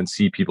and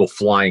see people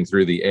flying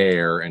through the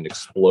air and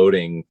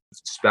exploding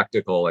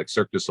spectacle like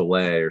Cirque du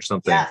Soleil or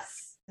something.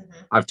 Yes. Mm-hmm.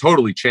 I've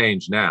totally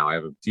changed now. I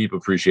have a deep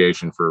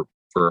appreciation for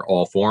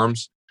all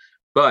forms.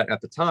 But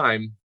at the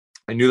time,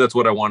 I knew that's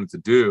what I wanted to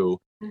do.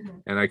 Mm-hmm.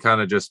 And I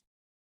kind of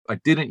I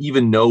didn't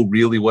even know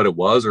really what it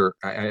was, or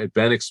I had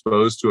been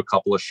exposed to a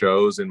couple of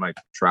shows in my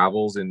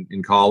travels in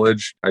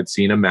college. I'd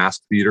seen a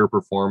masked theater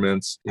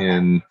performance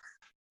in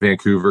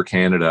Vancouver,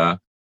 Canada.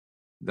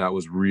 That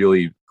was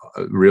really,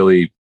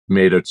 really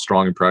made a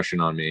strong impression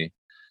on me.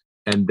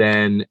 And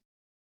then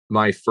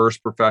my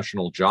first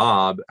professional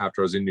job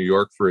after I was in New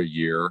York for a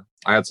year,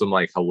 I had some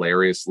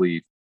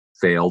hilariously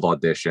failed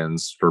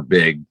auditions for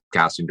big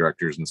casting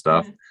directors and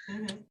stuff.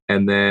 Mm-hmm.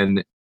 And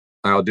then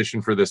I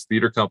auditioned for this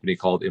theater company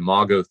called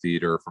Imago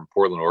Theater from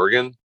Portland,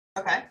 Oregon.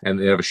 Okay. And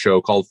they have a show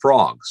called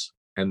Frogs.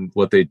 And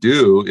what they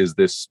do is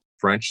this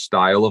French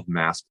style of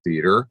masked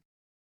theater.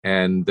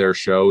 And their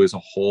show is a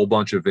whole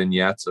bunch of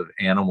vignettes of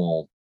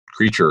animal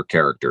creature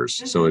characters.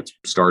 Mm-hmm. So it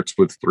starts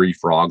with 3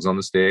 frogs on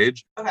the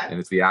stage. Okay. And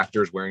it's the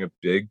actors wearing a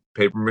big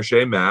paper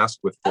mache mask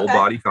with full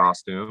body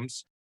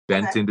costumes,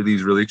 bent into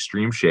these really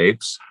extreme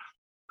shapes.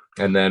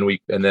 And then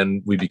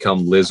we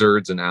become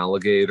lizards and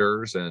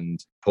alligators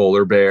and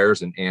polar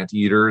bears and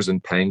anteaters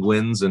and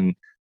penguins and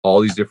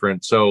all these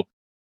different. So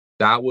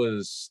that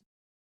was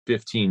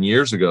 15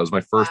 years ago. It was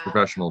my first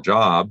professional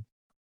job.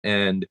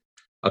 And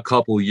a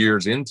couple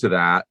years into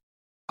that,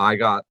 I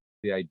got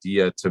the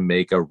idea to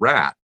make a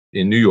rat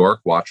in New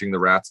York, watching the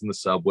rats in the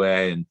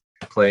subway and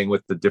playing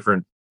with the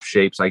different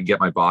shapes I can get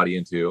my body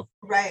into.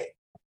 Right.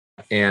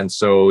 And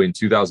so in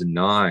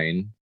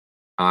 2009,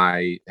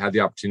 I had the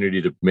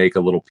opportunity to make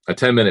a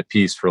 10-minute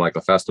piece for like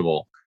a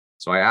festival.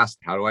 So I asked,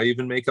 how do I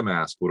even make a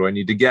mask? What do I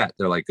need to get?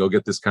 They're like, go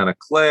get this kind of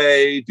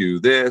clay, do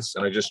this.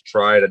 And I just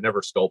tried. I'd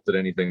never sculpted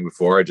anything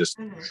before. I just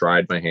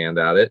tried my hand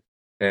at it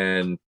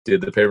and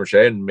did the paper mache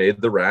and made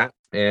the rat.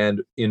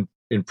 And in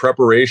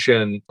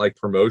preparation, like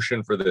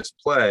promotion for this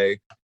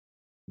play,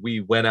 we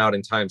went out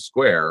in Times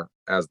Square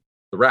as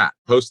the rat,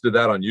 posted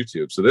that on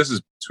YouTube. So this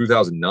is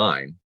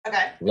 2009,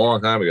 a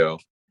long time ago.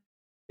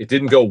 It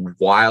didn't go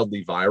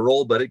wildly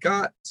viral, but it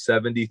got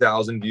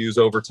 70,000 views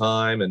over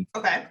time. And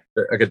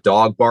like a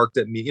dog barked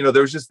at me.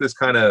 There was just this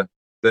kind of,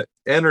 the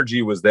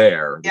energy was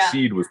there. The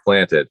seed was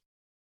planted.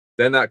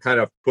 Then that kind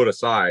of put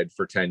aside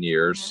for 10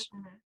 years.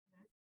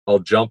 I'll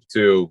jump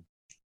to,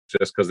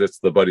 just because it's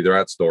the Buddy the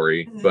Rat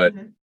story. But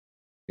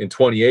in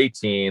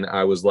 2018,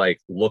 I was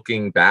like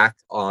looking back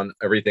on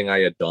everything I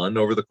had done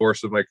over the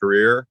course of my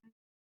career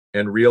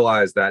and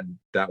realized that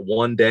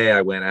one day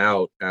I went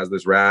out as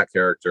this rat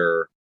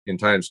character in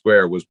Times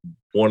Square was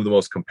one of the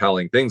most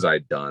compelling things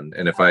I'd done.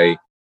 And if I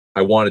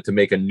wanted to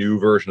make a new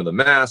version of the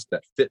mask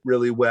that fit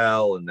really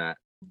well and that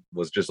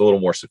was just a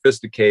little more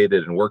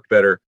sophisticated and worked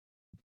better.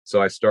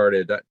 So I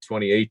started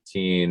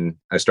 2018,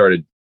 I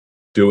started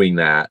doing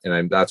that.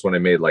 And that's when I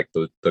made like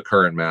the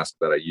current mask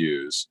that I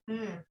use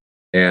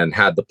and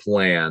had the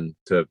plan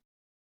to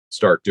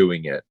start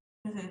doing it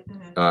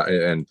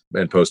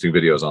and posting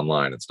videos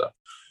online and stuff.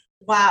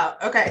 Wow.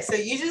 Okay. So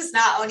you just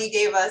not only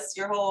gave us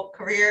your whole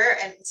career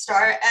and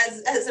start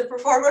as a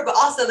performer, but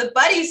also the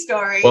Buddy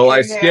story. Well,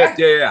 I skipped.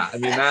 Yeah. I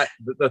mean, that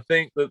the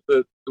thing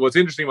that what's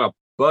interesting about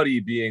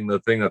Buddy being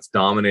the thing that's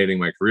dominating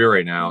my career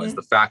right now is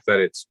the fact that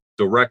it's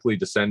directly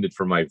descended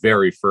from my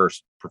very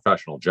first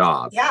professional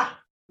job. Yeah.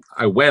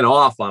 I went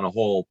off on the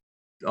whole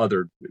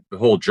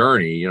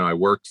journey.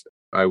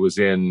 I was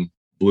in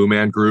Blue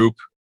Man Group.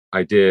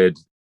 I did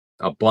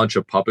a bunch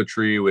of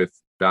puppetry with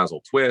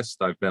Basil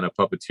Twist. I've been a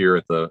puppeteer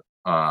at the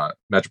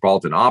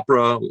Metropolitan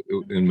Opera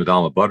in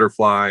Madama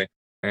Butterfly,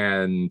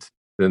 and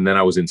then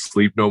I was in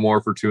Sleep No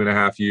More for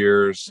 2.5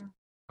 years.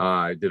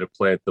 I did a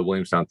play at the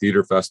Williamstown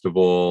Theater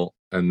Festival,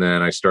 and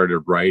then I started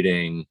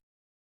writing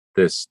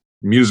this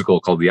musical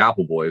called The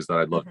Apple Boys that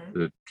I'd love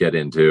to get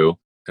into,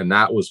 and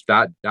that was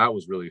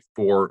really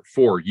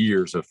 4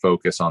 years of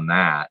focus on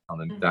that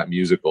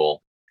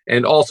musical,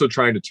 and also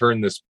trying to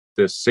turn this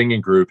singing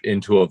group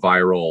into a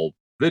viral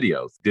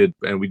video.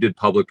 We did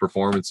public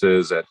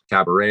performances at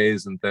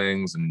cabarets and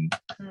things and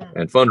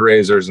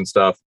fundraisers and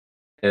stuff.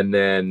 And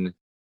then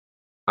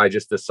I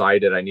just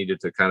decided I needed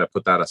to kind of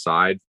put that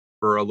aside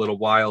for a little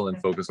while and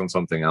focus on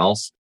something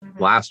else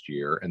last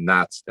year. And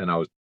I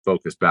was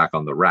focused back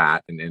on the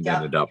rat and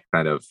ended up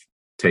kind of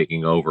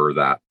taking over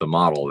the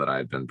model that I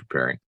had been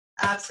preparing.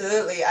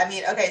 Absolutely. I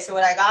mean, okay, so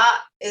what I got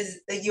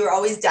is that you were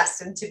always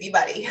destined to be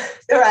Buddy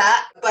the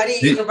rat.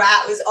 Buddy the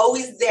rat was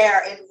always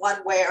there in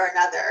one way or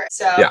another.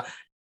 So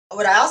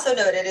what I also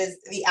noted is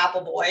the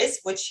Apple Boys,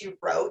 which you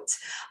wrote.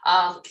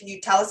 Can you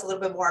tell us a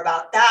little bit more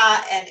about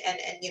that and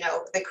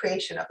the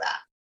creation of that?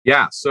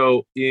 Yeah.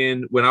 So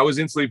when I was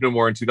in Sleep No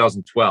More in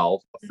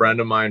 2012, a friend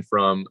of mine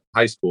from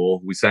high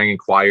school, we sang in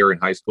choir in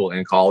high school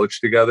and college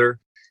together.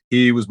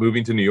 He was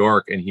moving to New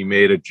York and he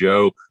made a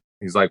joke.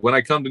 He's like, when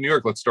I come to New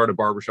York, let's start a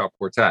barbershop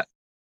quartet.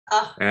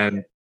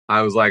 And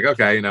I was like,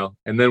 okay,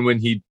 and then when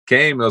he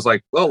came, I was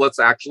like, well, let's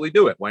actually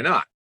do it. Why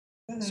not?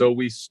 So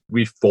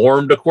we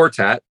formed a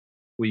quartet.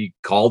 We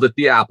called it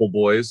the Apple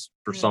Boys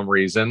for some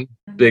reason.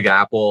 Big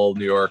Apple,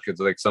 New York.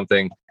 It's like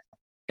something.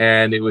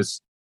 And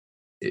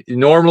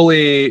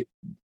normally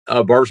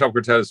a barbershop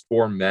quartet is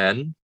 4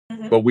 men,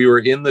 but we were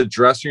in the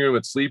dressing room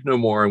at Sleep No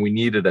More and we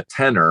needed a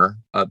tenor,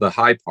 the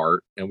high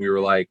part. And we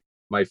were like,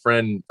 my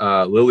friend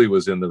Lily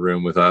was in the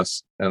room with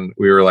us and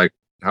we were like,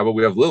 how about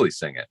we have Lily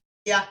sing it?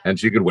 Yeah. And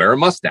she could wear a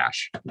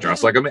mustache,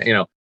 dress like a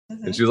man,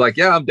 and she was like,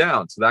 yeah, I'm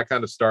down. So that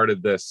kind of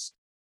started this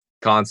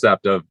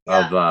concept of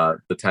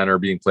the tenor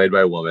being played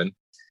by a woman.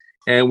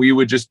 And we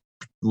would just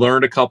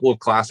learn a couple of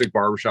classic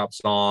barbershop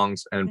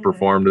songs and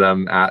perform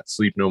them at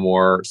Sleep No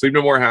More. Sleep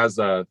No More has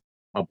a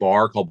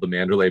bar called the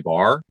Mandalay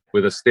Bar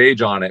with a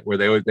stage on it where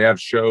they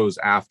have shows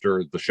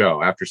after the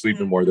show. After Sleep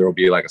No More, there will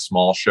be like a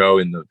small show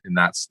in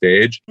that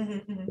stage.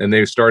 And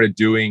they started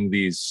doing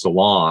these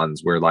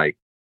salons where like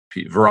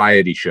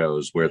variety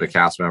shows where the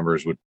cast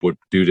members would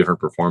do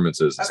different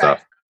performances and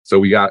stuff. So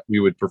we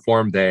would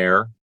perform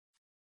there.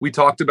 We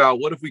talked about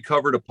what if we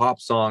covered a pop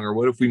song or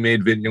what if we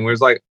made video. And it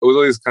was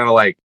always kind of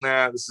like,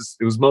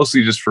 it was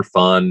mostly just for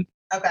fun.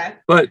 Okay.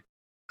 But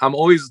I'm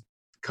always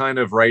kind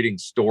of writing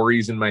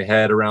stories in my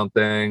head around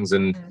things.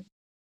 And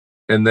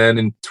then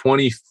in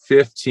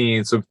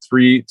 2015, so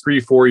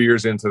 4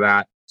 years into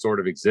that sort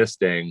of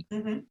existing,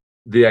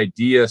 the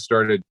idea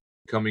started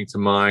coming to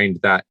mind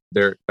that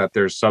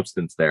there's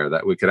substance there,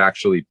 that we could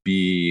actually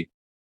be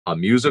a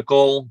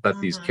musical, that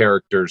these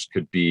characters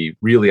could be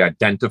really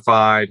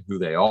identified, who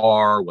they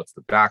are, what's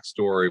the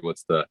backstory,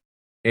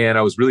 and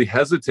I was really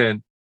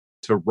hesitant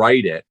to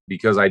write it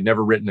because I'd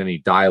never written any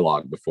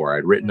dialogue before.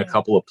 I'd written a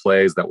couple of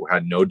plays that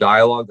had no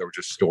dialogue, that were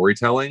just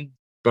storytelling.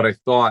 But I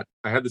thought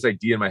I had this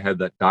idea in my head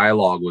that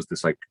dialogue was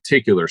this like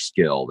particular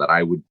skill that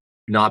I would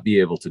not be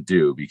able to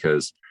do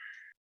because.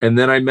 And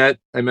then I met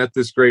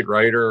this great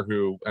writer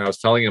who, and I was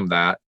telling him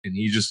that, and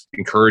he just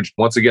encouraged,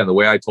 once again, the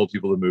way I told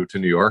people to move to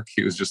New York,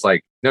 he was just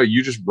like, no,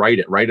 you just write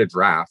a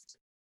draft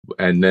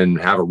and then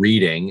have a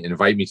reading,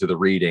 invite me to the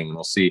reading and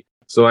we'll see.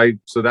 So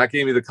that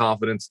gave me the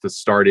confidence to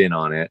start in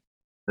on it.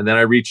 And then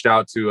I reached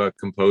out to a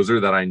composer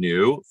that I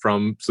knew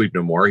from Sleep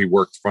No More. He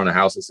worked front of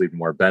house at Sleep No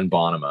More, Ben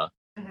Bonema,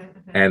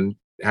 and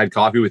had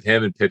coffee with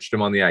him and pitched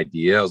him on the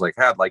idea. I was like,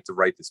 hey, I'd like to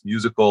write this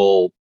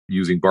musical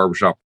using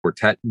barbershop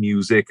quartet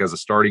music as a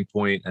starting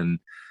point, and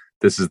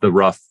this is the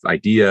rough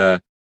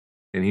idea.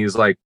 And he's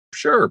like,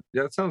 sure,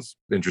 yeah, that sounds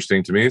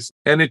interesting to me.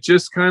 And it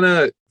just kind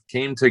of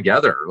came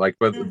together. Like,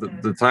 but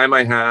the time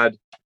I had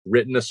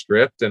written a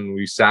script and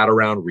we sat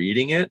around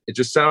reading it, it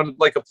just sounded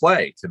like a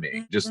play to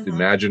me. Just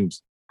imagined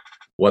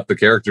what the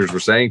characters were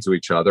saying to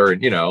each other,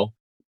 and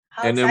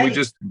and then we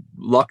just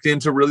lucked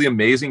into really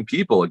amazing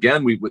people.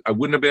 Again, I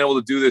wouldn't have been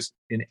able to do this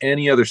in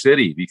any other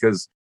city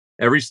because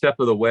every step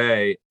of the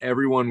way,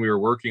 everyone we were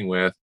working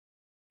with,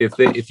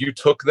 if you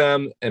took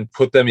them and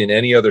put them in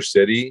any other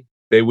city,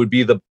 they would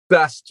be the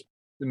best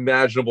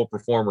imaginable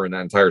performer in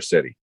that entire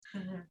city.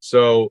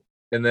 So,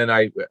 and then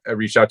I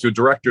reached out to a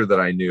director that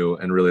I knew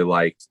and really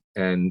liked,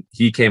 and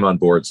he came on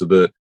board. So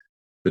the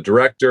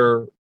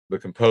director, the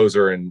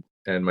composer,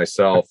 and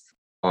myself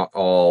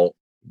all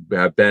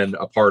have been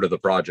a part of the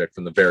project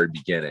from the very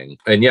beginning.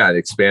 And yeah, it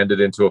expanded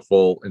into a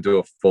full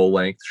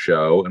length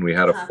show, and we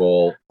had a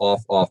full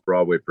off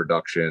Broadway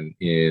production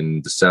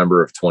in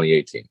December of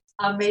 2018.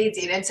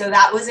 Amazing. And so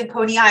that was in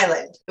Coney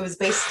Island. It was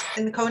based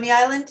in the Coney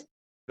Island.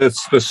 The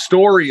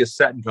story is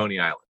set in Coney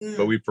Island,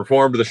 but we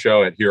performed the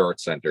show at Here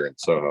Arts Center in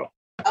Soho.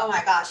 Oh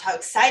my gosh, how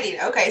exciting.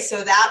 Okay,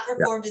 so that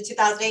performed in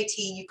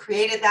 2018. You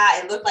created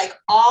that. It looked like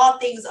all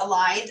things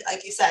aligned.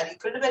 Like you said, you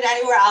couldn't have been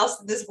anywhere else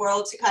in this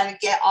world to kind of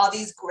get all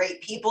these great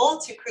people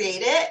to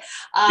create it.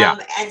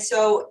 And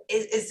so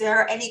is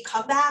there any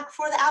comeback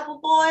for the Apple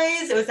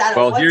Boys? Was that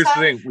here's the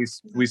thing.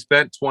 We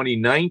spent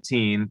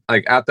 2019,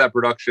 like at that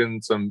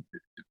production, some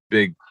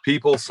big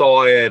people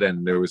saw it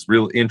and there was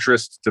real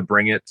interest to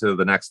bring it to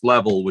the next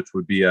level, which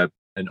would be an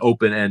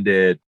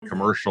open-ended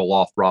commercial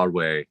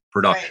off-Broadway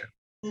production.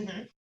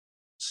 Right.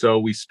 So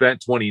we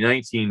spent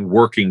 2019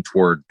 working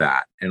toward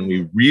that, and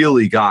we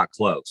really got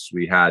close.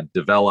 We had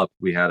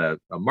a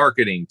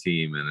marketing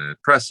team and a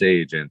press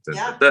agent, and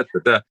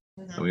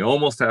and we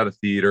almost had a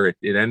theater.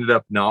 It ended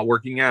up not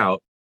working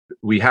out.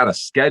 We had a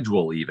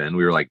schedule even.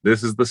 We were like,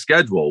 this is the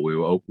schedule.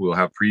 We'll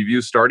have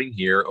previews starting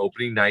here,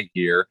 opening night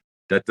here,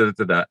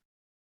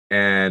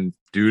 And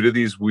due to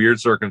these weird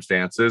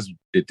circumstances,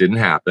 it didn't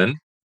happen.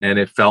 And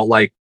it felt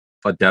like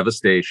a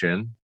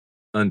devastation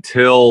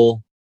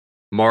until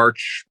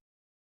March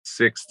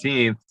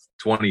 16th,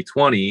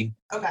 2020,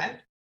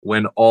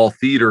 when all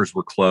theaters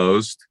were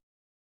closed.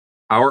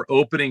 Our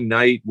opening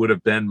night would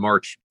have been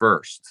March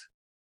 1st.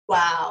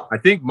 Wow. I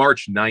think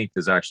March 9th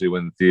is actually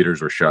when the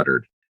theaters were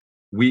shuttered.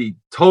 We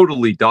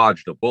totally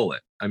dodged a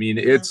bullet. I mean,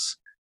 it's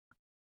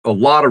a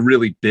lot of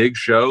really big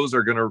shows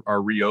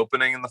are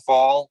reopening in the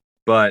fall,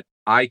 but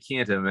I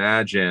can't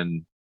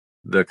imagine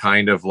the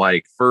kind of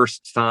like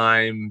first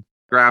time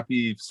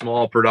scrappy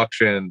small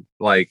production,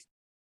 like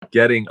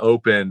getting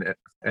open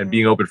and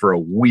being open for a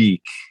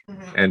week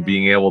and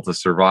being able to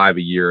survive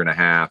a year and a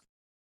half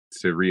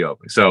to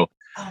reopen. So,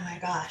 oh my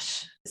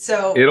gosh.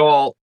 So it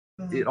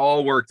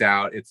all worked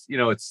out. It's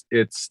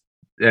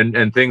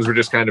and things were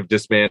just kind of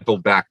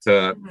dismantled back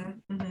to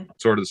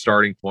sort of the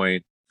starting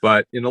point.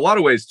 But in a lot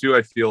of ways too,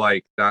 I feel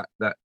like that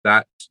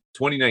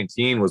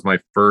 2019 was my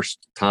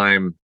first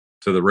time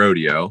to the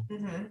rodeo.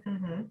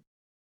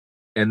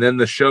 And then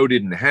the show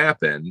didn't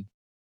happen.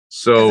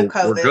 So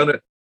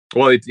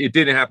it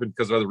didn't happen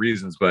because of other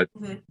reasons, but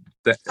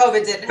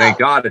COVID didn't thank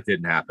God it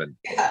didn't happen.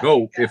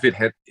 If it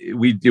had,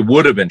 it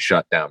would have been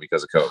shut down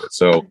because of COVID.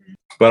 So,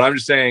 but I'm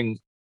just saying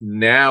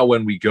now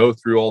when we go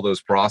through all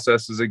those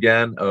processes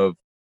again of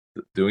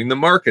doing the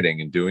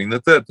marketing and doing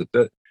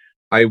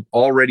I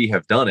already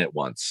have done it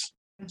once.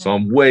 So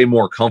I'm way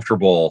more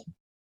comfortable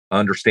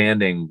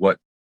understanding what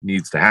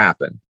needs to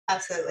happen.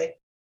 Absolutely.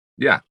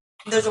 Yeah.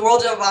 There's a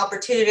world of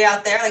opportunity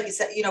out there. Like you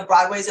said,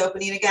 Broadway's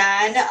opening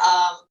again,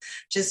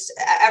 just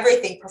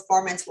everything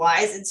performance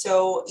wise. And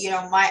so,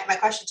 my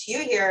question to you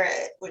here,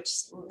 which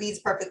leads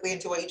perfectly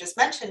into what you just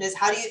mentioned, is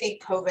how do you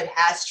think COVID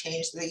has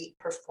changed the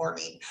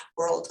performing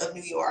world of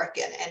New York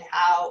and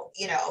how,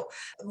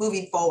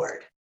 moving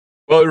forward?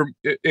 Well,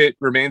 it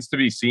remains to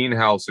be seen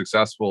how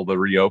successful the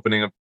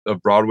reopening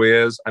of Broadway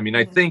is. I mean,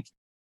 I think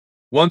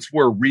once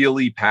we're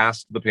really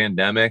past the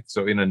pandemic,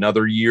 so in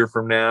another year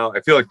from now,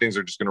 I feel like things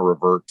are just going to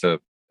revert to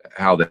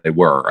how they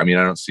were. I mean,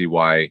 I don't see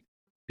why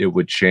it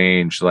would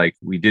change. Like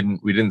we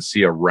didn't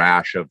see a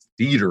rash of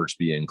theaters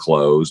being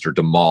closed or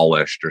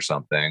demolished or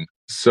something.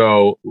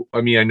 So,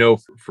 I mean, I know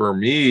for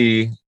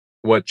me,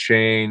 what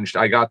changed,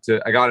 I got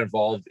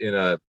involved in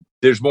a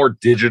there's more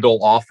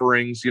digital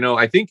offerings.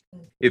 I think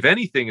if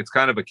anything, it's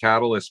kind of a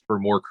catalyst for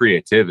more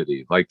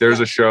creativity. Like there's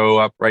a show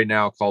up right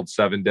now called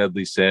Seven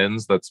Deadly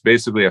Sins. That's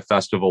basically a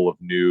festival of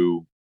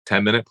new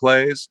 10-minute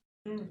plays,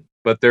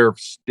 but they're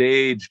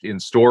staged in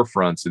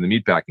storefronts in the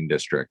meatpacking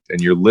district.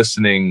 And you're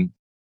listening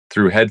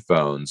through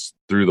headphones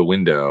through the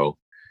window,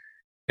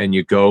 and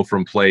you go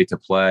from play to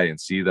play and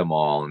see them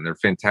all. And they're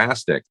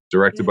fantastic.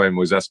 Directed by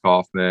Moises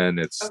Kaufman.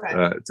 It's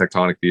a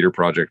Tectonic Theater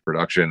Project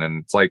production.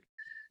 And it's like,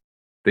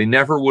 they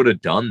never would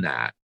have done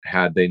that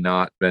had they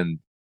not been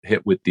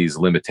hit with these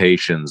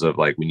limitations of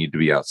like, we need to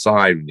be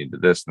outside, we need to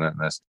this and that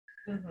and this.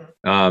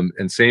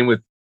 And same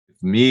with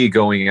me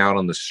going out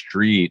on the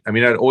street. I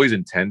mean, I'd always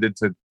intended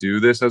to do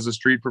this as a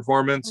street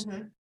performance,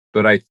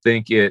 but I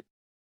think it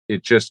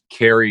just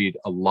carried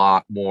a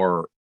lot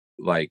more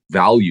like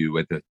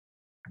value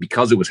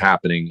because it was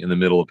happening in the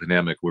middle of a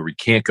pandemic where we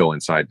can't go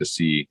inside to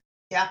see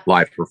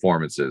live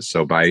performances.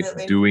 So by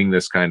doing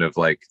this kind of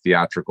like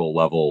theatrical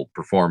level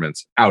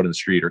performance out in the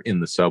street or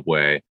in the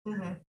subway,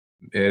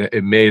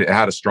 it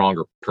had a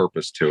stronger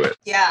purpose to it.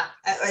 Yeah.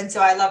 And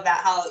so I love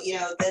that, how,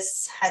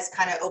 this has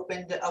kind of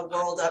opened a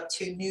world up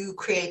to new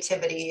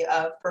creativity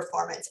of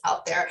performance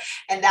out there.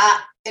 And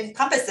that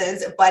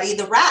encompasses Buddy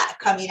the Rat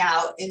coming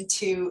out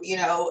into,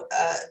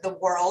 the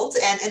world.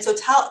 And so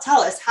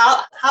tell us,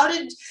 how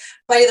did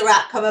Buddy the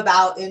Rat come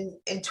about in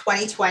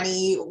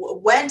 2020?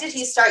 When did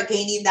he start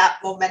gaining that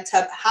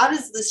momentum? How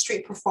does the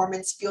street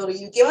performance feel to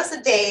you? Give us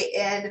a day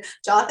in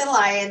Jonothon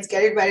Lyons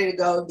getting ready to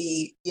go and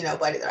be,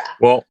 Buddy the Rat.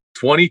 Well,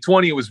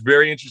 2020 was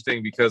very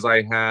interesting because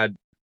I had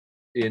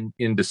in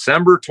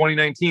December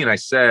 2019, I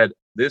said,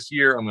 this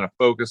year I'm going to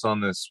focus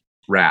on this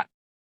rat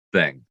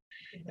thing.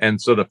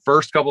 And so the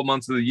first couple of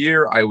months of the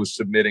year, I was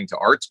submitting to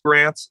arts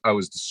grants. I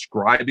was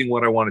describing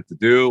what I wanted to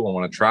do. I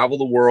want to travel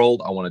the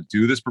world. I want to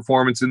do this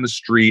performance in the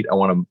street. I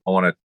want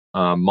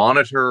to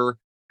monitor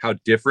how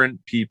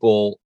different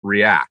people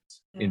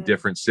react in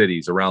different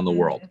cities around the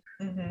world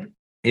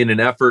in an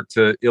effort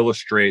to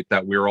illustrate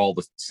that we're all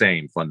the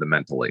same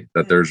fundamentally,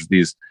 that there's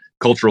these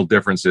cultural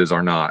differences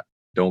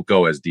don't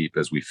go as deep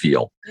as we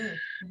feel.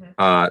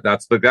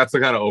 That's the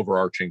kind of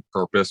overarching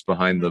purpose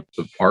behind the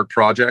art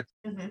project.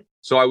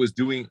 So I was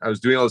doing all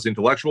this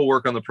intellectual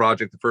work on the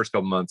project the first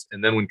couple months.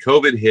 And then when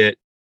COVID hit,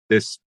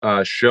 this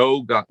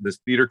this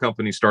theater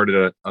company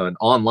started an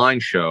online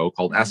show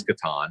called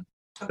Eschaton.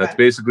 That's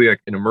basically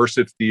like an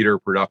immersive theater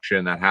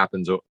production that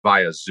happens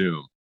via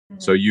Zoom.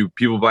 So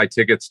people buy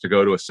tickets to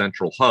go to a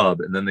central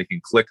hub, and then they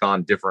can click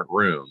on different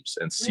rooms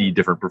and see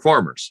different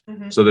performers.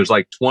 So there's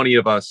like 20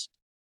 of us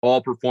all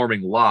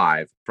performing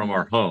live from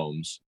our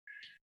homes.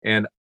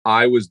 And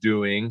I was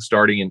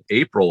starting in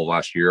April of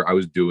last year, I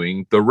was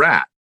doing The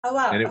Rat. Oh,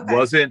 wow. And it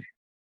wasn't,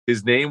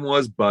 his name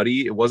was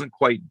Buddy. It wasn't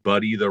quite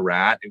Buddy the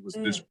Rat. It was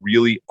this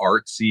really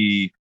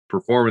artsy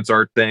performance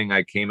art thing.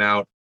 I came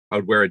out, I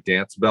would wear a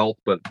dance belt,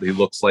 but he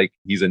looks like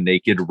he's a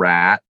naked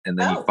rat. And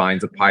then he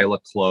finds a pile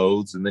of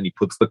clothes, and then he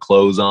puts the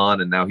clothes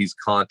on, and now he's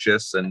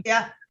conscious. And,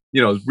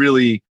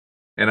 really,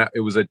 and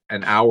it was an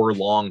hour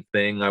long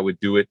thing. I would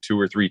do it 2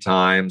 or 3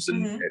 times,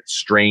 and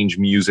strange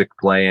music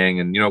playing.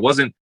 And, it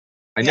wasn't,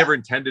 I never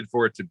intended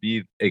for it to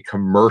be a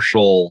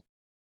commercial,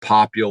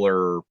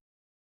 popular,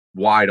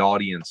 wide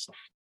audience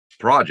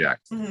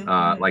project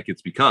like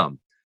it's become.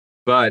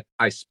 But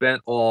I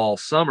spent all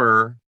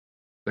summer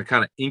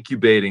kind of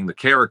incubating the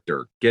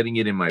character, getting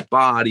it in my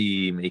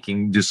body,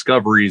 making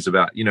discoveries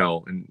about,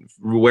 and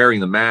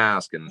wearing the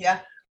mask.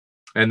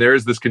 And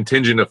there's this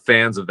contingent of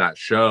fans of that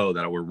show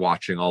that were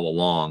watching all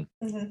along.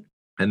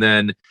 And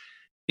then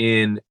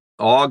in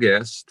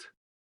August,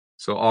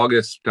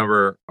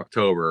 September,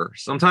 October,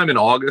 sometime in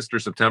August or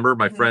September,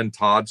 my friend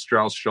Todd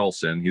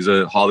Strauss-Schulson, he's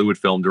a Hollywood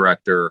film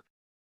director.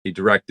 He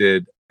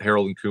directed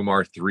Harold and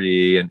Kumar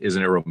 3 and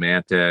Isn't It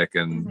Romantic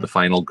and The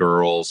Final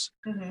Girls.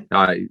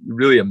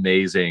 Really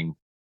amazing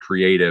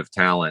creative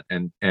talent.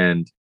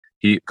 And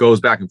he goes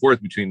back and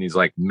forth between these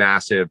like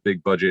massive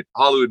big budget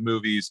Hollywood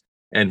movies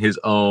and his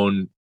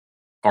own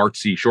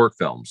artsy short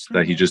films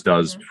that he just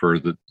does for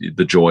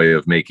the joy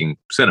of making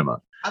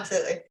cinema.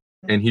 Absolutely.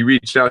 And he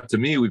reached out to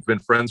me. We've been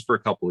friends for a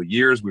couple of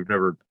years. We've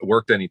never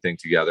worked anything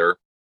together.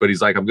 But he's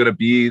like, I'm going to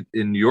be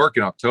in New York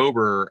in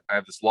October. I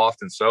have this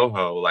loft in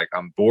Soho. Like,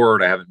 I'm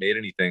bored. I haven't made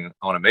anything.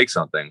 I want to make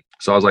something.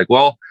 So I was like,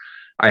 well,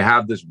 I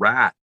have this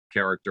rat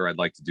character I'd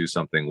like to do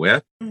something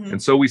with.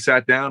 And so we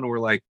sat down and we're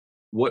like,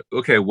 what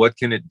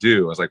can it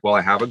do? I was like, well,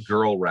 I have a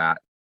girl rat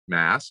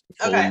mask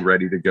fully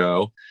ready to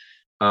go.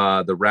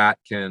 The rat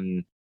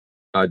can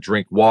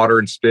drink water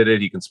and spit it.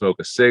 He can smoke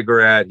a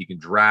cigarette. He can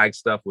drag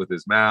stuff with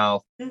his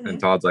mouth. And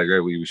Todd's like, hey,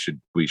 we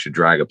should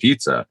drag a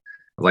pizza.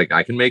 Like,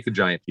 I can make a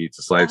giant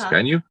pizza slice.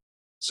 Can you?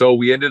 So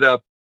we ended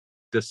up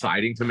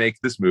deciding to make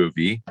this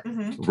movie,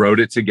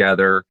 wrote it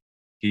together.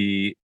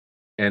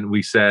 And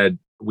we said,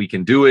 we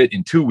can do it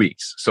in 2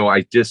 weeks. So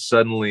I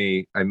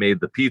made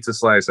the pizza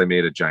slice. I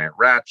made a giant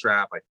rat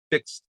trap. I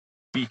fixed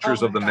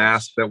features of the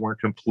mask that weren't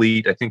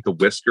complete. I think the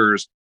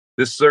whiskers,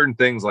 there's certain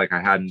things like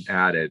I hadn't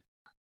added.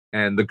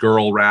 And the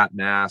girl rat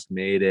mask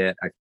made it.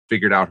 I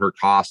figured out her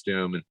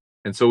costume.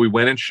 And so we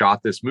went and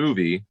shot this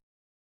movie,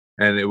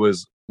 and it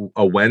was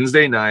a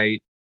Wednesday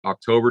night,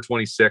 October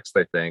 26th,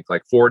 I think,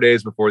 like 4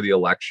 days before the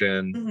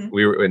election. Mm-hmm.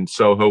 We were in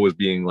Soho, was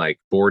being like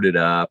boarded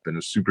up, and it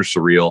was super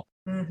surreal.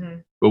 Mm-hmm.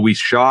 But we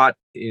shot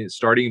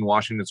starting in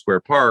Washington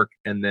Square Park,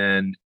 and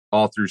then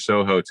all through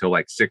Soho till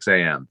like 6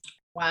 a.m.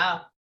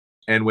 Wow.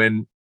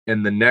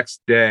 And the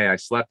next day I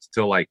slept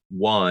till like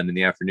 1 in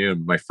the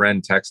afternoon. My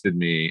friend texted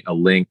me a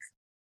link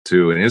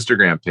to an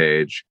Instagram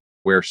page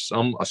where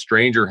a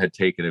stranger had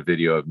taken a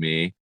video of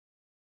me,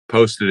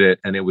 posted it,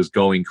 and it was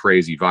going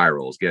crazy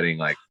viral. It was getting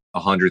like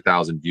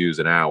 100,000 views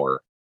an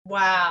hour.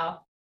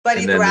 Wow.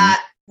 Buddy the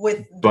rat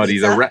with Buddy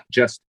pizza? the rat,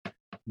 just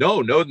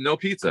no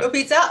pizza. No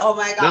pizza? Oh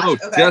my gosh. No,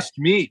 okay. just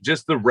meat,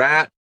 just the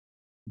rat.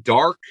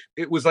 Dark.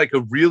 It was like a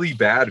really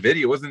bad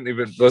video. It wasn't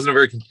a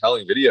very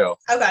compelling video.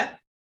 Okay.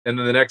 And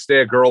then the next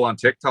day, a girl on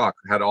TikTok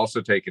had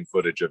also taken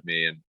footage of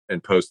me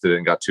and posted it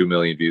and got 2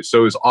 million views.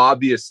 So it was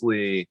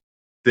obviously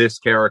this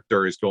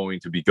character is going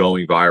to be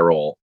going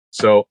viral.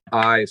 So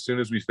as soon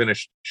as we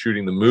finished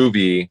shooting the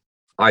movie,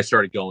 I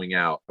started going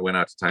out. I went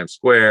out to Times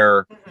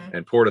Square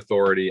and Port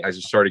Authority. I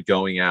just started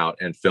going out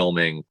and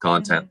filming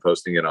content,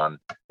 posting it on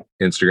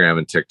Instagram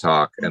and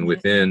TikTok. And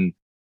within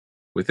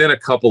a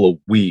couple of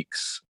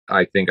weeks,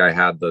 I think I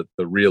had the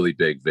really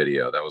big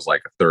video that was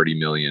like 30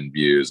 million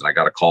views. And I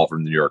got a call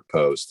from the New York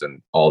Post,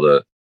 and all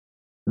the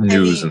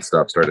news and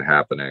stuff started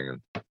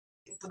happening.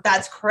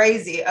 That's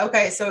crazy.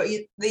 Okay, so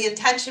the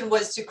intention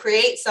was to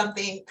create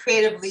something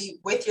creatively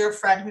with your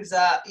friend who's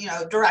a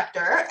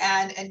director,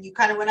 and you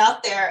kind of went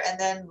out there, and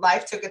then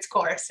life took its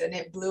course and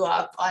it blew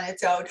up on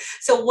its own.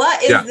 So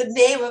what is the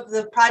name of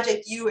the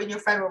project you and your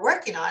friend were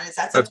working on? Is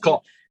that something? That's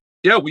called?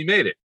 Yeah, we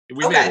made it.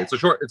 We made it.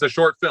 It's a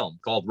short film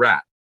called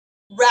Rat.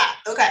 Rat.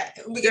 Okay.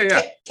 We can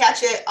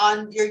catch it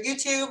on your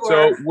YouTube.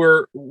 Or...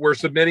 So we're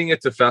submitting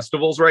it to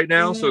festivals right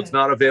now, so it's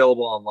not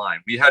available online.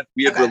 We had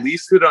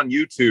released it on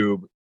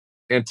YouTube,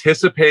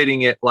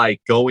 anticipating it like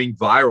going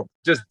viral.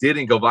 Just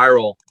didn't go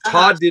viral.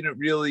 Todd didn't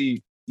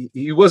really.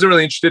 He wasn't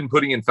really interested in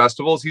putting in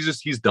festivals.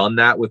 He's done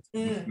that with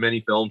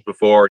many films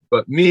before.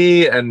 But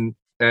me and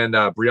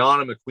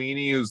Brianna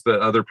McQueenie, who's the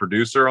other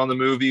producer on the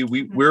movie,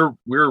 we're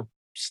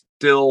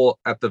still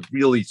at the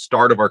really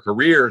start of our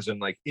careers and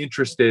like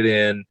interested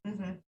in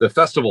the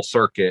festival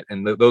circuit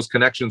and those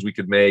connections we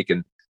could make.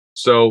 And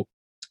so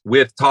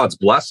with Todd's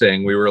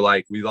blessing, we were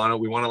like, we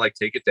want to like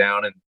take it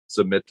down and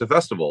submit to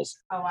festivals.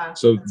 Oh wow.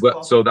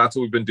 So that's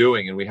what we've been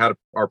doing. And we had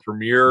our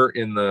premiere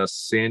in the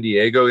San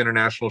Diego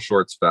International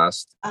Shorts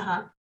Fest.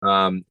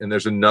 And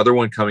there's another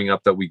one coming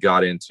up that we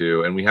got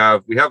into, and we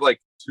have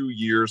like 2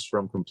 years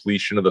from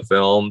completion of the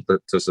film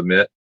to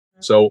submit.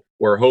 So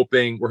we're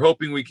hoping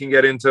we can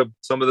get into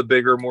some of the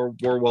bigger, more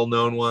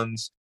well-known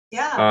ones.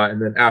 Yeah.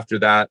 And then after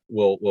that,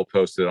 we'll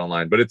post it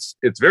online. But it's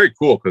very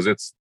cool because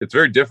it's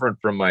very different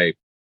from my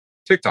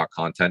TikTok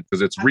content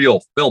because it's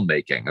real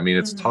filmmaking. I mean,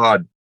 it's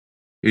Todd.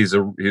 He's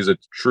a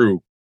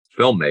true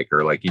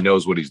filmmaker. Like, he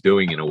knows what he's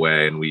doing in a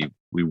way. And we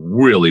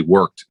really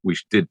worked. We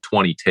did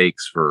 20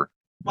 takes for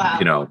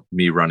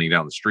me running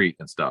down the street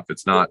and stuff.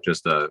 It's not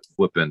just a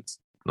flippant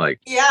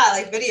like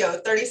video,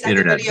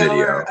 30-second video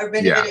or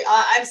video.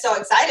 I'm so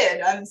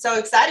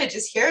excited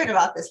just hearing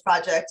about this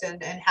project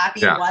and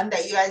happy one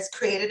that you guys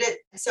created it.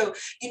 So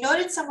you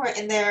noted somewhere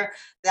in there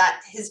that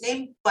his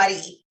name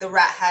Buddy the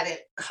Rat hadn't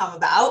come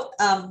about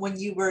when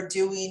you were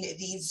doing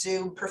the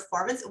Zoom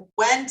performance.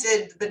 When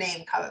did the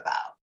name come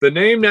about? The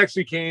name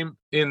actually came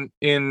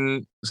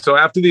in so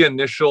after the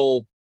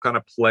initial kind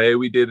of play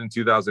we did in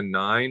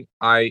 2009,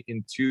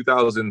 in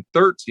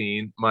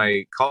 2013,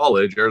 my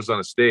college,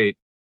 Arizona State,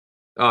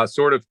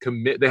 sort of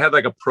they had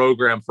like a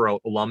program for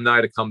alumni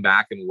to come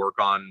back and work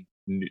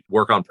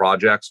on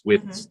projects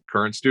with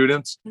current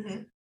students.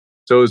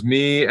 So it was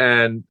me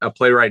and a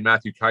playwright,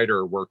 Matthew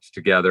Kiter, worked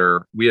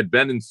together. We had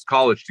been in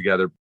college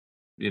together,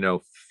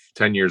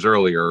 10 years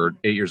earlier, or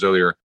 8 years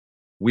earlier.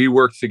 We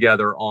worked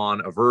together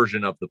on a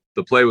version of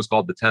the play was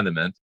called The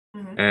Tenement.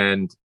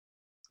 And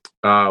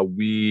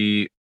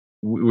we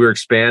were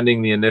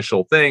expanding the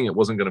initial thing. It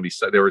wasn't going to be,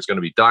 there was going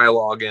to be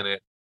dialogue in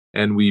it.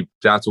 And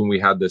that's when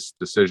we had this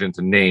decision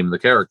to name the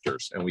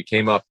characters. And we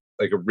came up,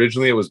 like,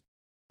 originally it was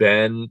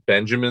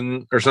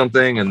Benjamin or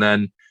something. And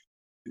then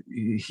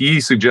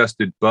he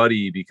suggested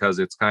Buddy because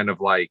it's kind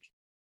of like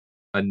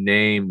a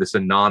name, this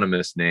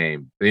anonymous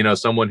name.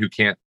 Someone who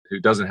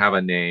doesn't have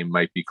a name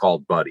might be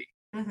called Buddy.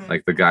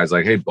 Like the guy's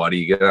like, hey,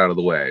 Buddy, get out of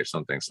the way or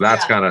something. So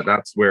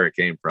that's where it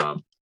came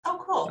from. Oh,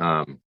 cool.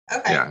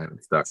 Okay. Yeah,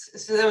 it stuck.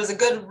 So there was a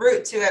good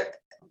route to it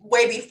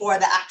way before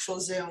the actual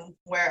Zoom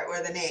where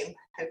the name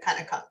had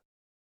kind of come.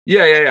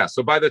 Yeah.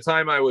 So by the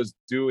time I was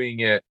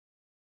doing it,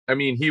 I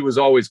mean, he was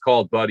always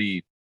called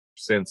Buddy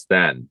since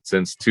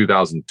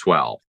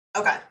 2012.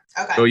 Okay.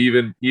 So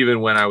even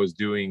when I was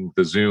doing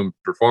the Zoom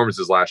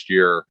performances last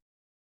year,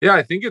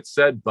 I think it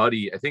said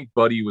Buddy. I think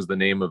Buddy was the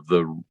name of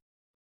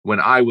when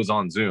I was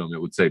on Zoom,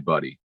 it would say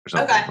Buddy or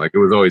something. Like, it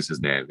was always his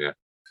name. Yeah.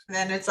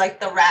 And then it's like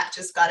the rat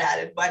just got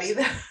added, Buddy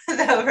the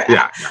rat.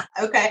 Yeah.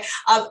 Okay.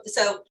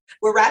 So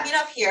we're wrapping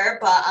up here,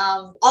 but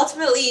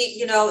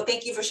ultimately,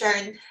 thank you for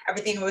sharing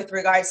everything with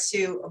regards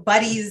to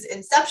Buddy's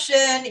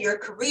inception, your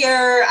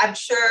career. I'm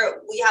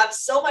sure we have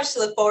so much to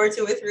look forward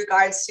to with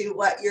regards to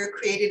what you're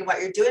creating,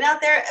 what you're doing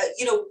out there.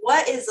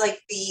 What is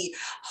like the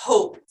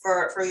hope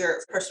for your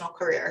personal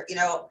career,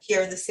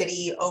 here in the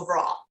city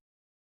overall?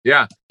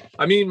 Yeah.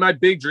 I mean, my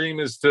big dream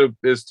is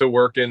to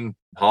work in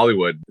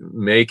Hollywood,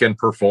 make and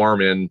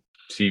perform in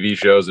TV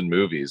shows and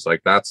movies.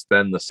 Like, that's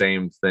been the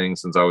same thing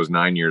since I was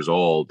 9 years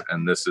old.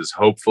 And this is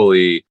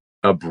hopefully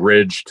a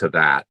bridge to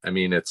that. I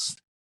mean, it's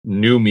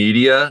new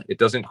media. It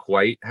doesn't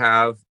quite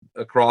have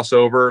a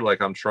crossover.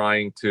 Like,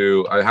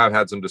 I have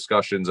had some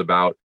discussions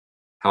about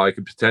how I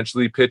could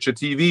potentially pitch a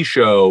TV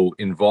show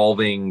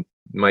involving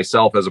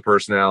myself as a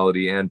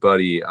personality and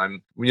Buddy.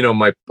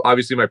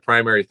 Obviously my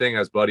primary thing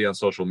as Buddy on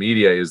social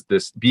media is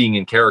this being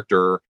in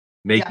character,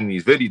 making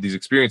these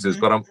experiences,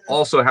 but I'm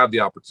also have the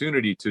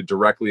opportunity to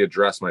directly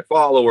address my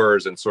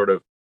followers and sort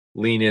of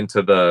lean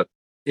into the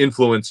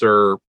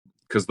influencer,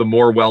 because the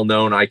more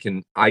well-known I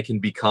can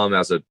become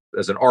as an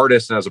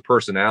artist and as a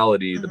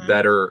personality, the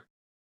better,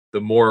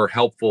 the more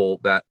helpful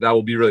that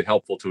will be really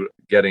helpful to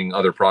getting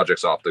other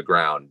projects off the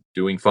ground,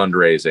 doing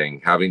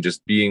fundraising,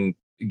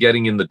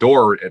 getting in the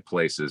door at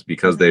places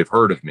because they've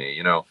heard of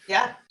me,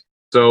 Yeah.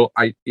 So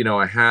I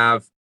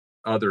have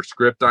other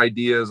script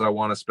ideas I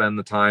want to spend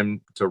the time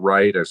to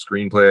write, or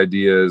screenplay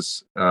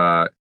ideas.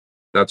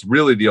 That's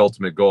really the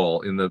ultimate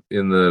goal. In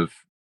the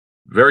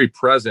very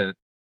present,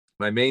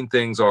 my main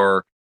things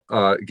are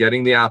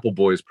getting the Apple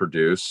Boys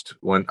produced.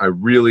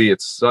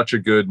 It's such a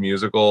good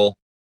musical.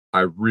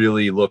 I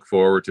really look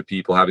forward to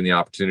people having the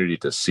opportunity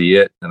to see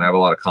it, and I have a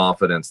lot of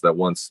confidence that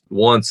once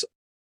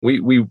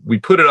we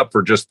put it up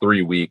for just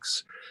 3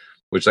 weeks,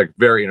 which in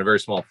a very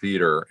small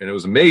theater, and it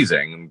was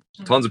amazing.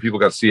 Tons of people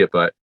got to see it,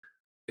 but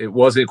it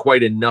wasn't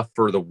quite enough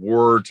for the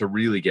word to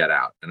really get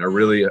out. And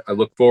I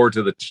look forward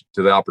to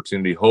the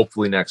opportunity,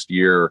 hopefully next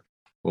year,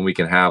 when we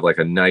can have like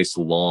a nice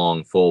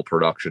long full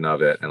production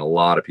of it and a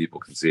lot of people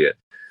can see it.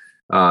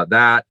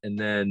 That, and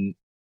then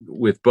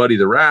with Buddy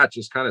the Rat,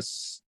 just kind of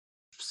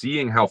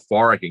seeing how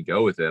far I can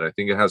go with it. I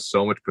think it has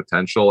so much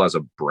potential as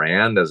a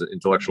brand, as an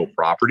intellectual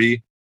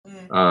property.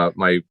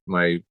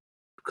 My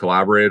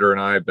collaborator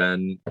and I,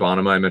 Ben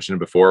Bonham, I mentioned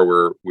it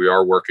before, we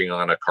are working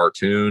on a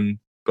cartoon,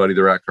 Buddy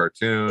the Rat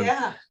cartoon.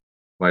 Yeah.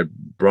 My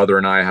brother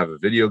and I have a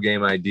video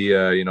game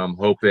idea. I'm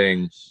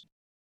hoping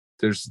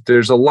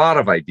there's a lot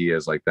of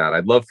ideas like that.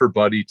 I'd love for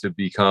Buddy to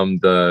become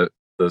the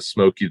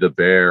Smokey the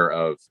Bear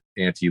of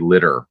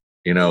anti-litter,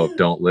 of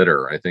don't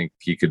litter. I think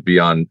he could be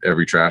on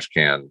every trash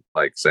can,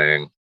 like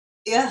saying,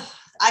 yeah,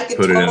 I could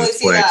put it in totally its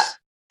see place. that.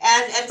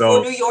 And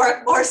So, for New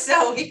York more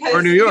so, because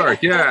for New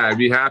York, yeah, I'd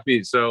be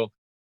happy. So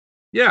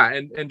yeah,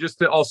 and just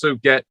to also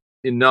get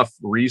enough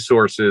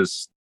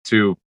resources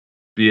to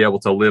be able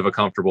to live a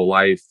comfortable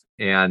life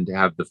and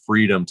have the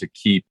freedom to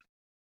keep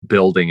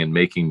building and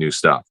making new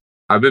stuff.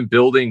 I've been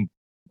building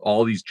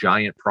all these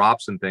giant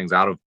props and things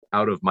out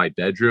of my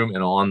bedroom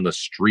and on the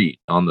street,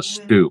 on the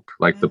stoop,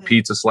 like the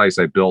pizza slice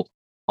I built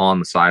on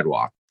the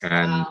sidewalk.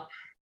 And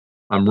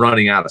I'm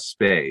running out of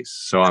space.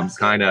 So I'm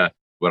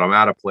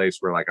at a place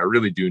where like I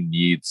really do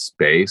need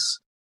space.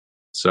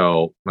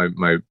 So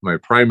my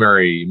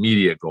primary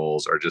immediate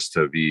goals are just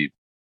to be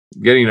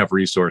getting enough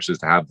resources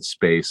to have the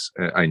space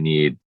I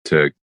need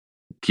to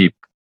keep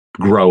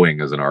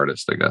growing as an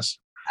artist, I guess.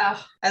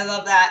 Oh, I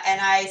love that.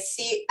 And I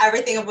see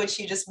everything of which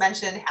you just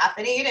mentioned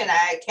happening, and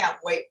I can't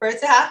wait for it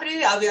to happen.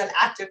 I'll be an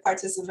active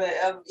participant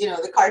of,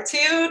 the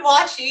cartoon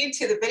watching,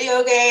 to the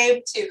video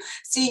game, to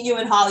seeing you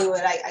in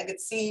Hollywood. I could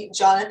see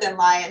Jonothon,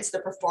 Lyons, the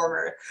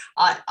performer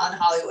on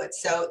Hollywood.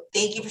 So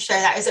thank you for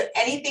sharing that. Is there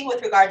anything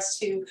with regards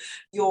to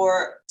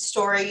your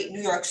story,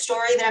 New York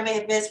story, that I may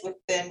have missed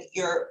within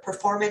your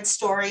performance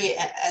story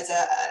as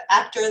an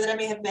actor that I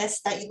may have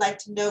missed that you'd like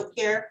to note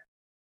here?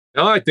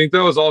 No, I think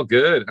that was all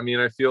good. I mean,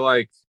 I feel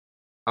like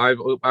I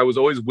was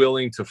always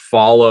willing to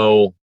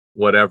follow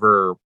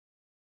whatever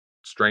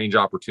strange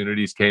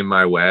opportunities came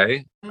my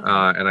way.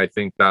 And I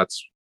think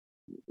that's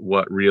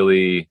what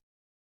really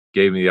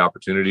gave me the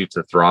opportunity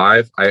to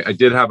thrive. I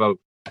did have an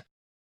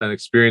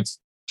experience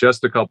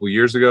just a couple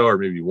years ago, or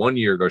maybe 1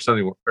 year ago or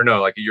something, or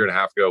no, like a year and a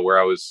half ago, where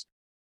I was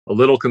a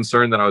little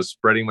concerned that I was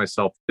spreading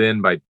myself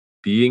thin by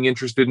being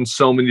interested in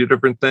so many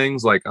different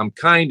things. Like, I'm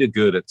kind of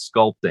good at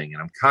sculpting, and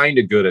I'm kind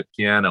of good at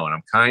piano, and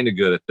I'm kind of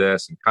good at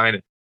this,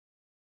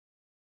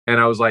 and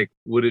I was like,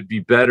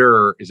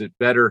 is it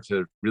better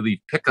to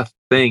really pick a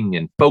thing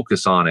and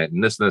focus on it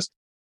and this,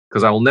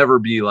 because I will never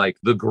be like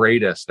the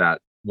greatest at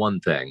one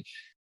thing.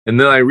 And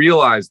then I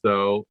realized,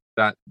 though,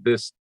 that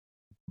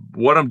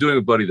what I'm doing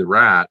with Buddy the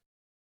Rat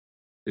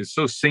is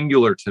so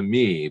singular to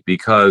me,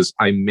 because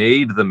I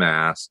made the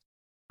mask,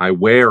 I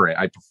wear it,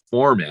 I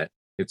perform it.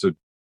 It's a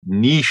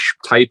niche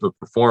type of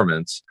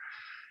performance,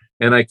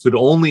 and I could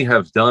only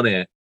have done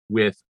it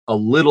with a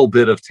little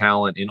bit of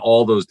talent in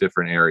all those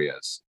different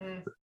areas,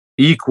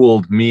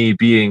 equaled me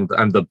being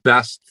I'm the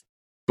best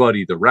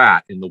Buddy the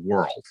Rat in the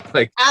world.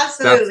 Like,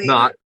 Absolutely. that's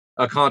not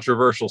a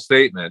controversial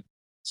statement.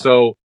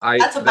 So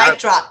that's a mic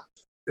drop.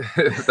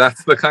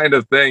 That's the kind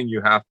of thing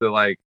you have to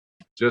like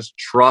just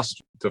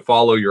trust to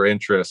follow your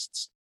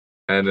interests,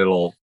 and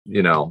it'll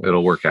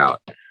work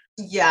out.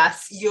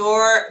 Yes,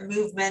 your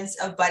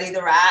movements of Buddy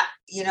the Rat,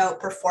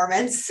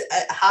 performance,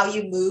 how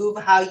you move,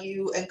 how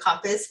you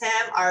encompass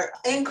him are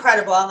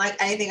incredible, unlike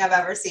anything I've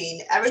ever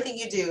seen. Everything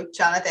you do,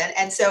 Jonothon.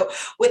 And so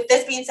with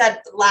this being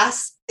said,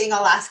 last thing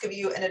I'll ask of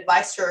you, an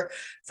advice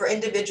for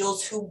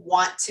individuals who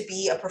want to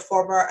be a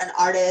performer, an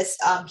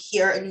artist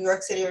here in New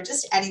York City or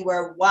just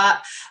anywhere,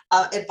 what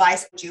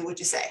advice would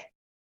you say?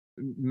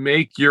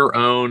 Make your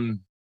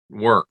own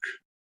work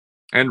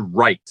and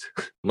write.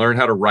 Learn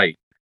how to write,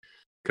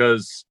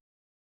 because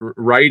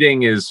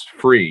writing is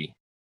free.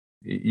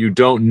 You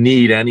don't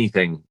need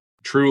anything.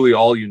 Truly,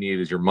 all you need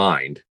is your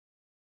mind.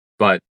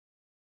 But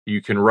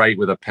you can write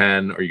with a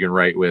pen, or you can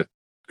write with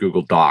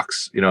Google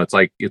Docs.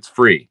 It's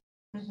free.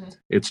 Mm-hmm.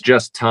 It's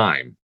just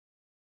time.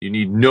 You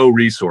need no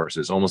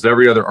resources. Almost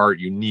every other art,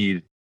 you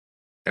need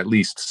at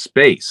least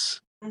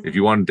space. Mm-hmm. If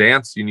you want to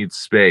dance, you need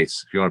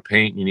space. If you want to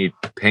paint, you need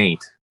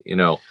paint.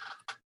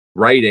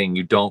 Writing,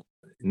 you don't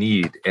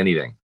need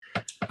anything.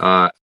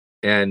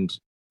 And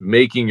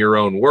making your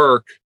own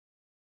work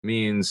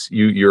means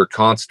you're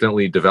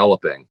constantly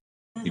developing.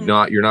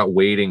 Mm-hmm. You're not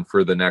waiting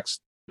for the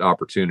next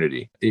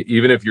opportunity.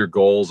 Even if your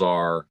goals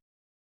are,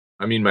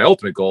 my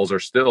ultimate goals are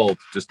still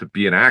just to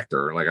be an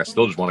actor. Like, I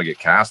still just want to get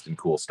cast in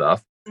cool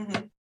stuff.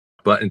 Mm-hmm.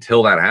 But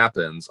until that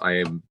happens, I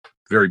am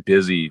very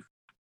busy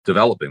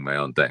developing my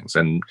own things.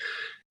 And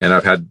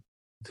I've had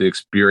the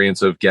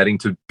experience of getting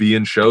to be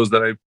in shows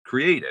that I've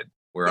created,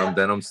 where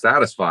I'm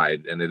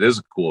satisfied, and it is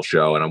a cool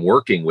show, and I'm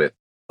working with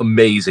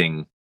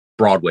amazing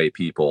Broadway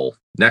people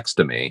next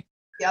to me.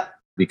 Yep.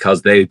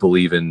 Because they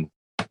believe in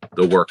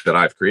the work that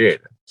I've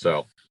created.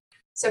 So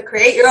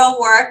create your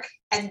own work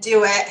and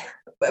do it,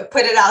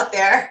 put it out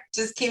there,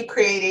 just keep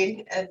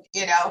creating, and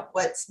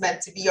what's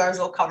meant to be yours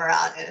will come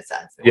around, in a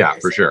sense. Yeah,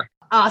 for sure.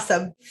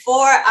 Awesome.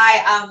 Before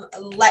I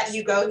let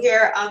you go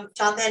here,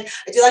 Jonothon,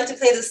 I do like to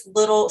play this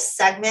little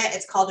segment.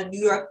 It's called a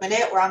New York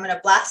Minute, where I'm going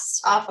to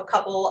blast off a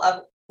couple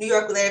of New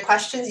York related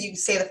questions. You can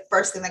say the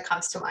first thing that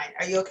comes to mind.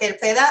 Are you okay to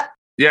play that?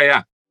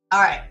 Yeah.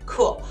 All right,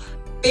 cool.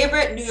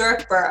 Favorite New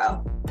York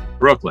borough?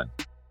 Brooklyn.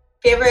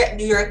 Favorite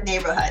New York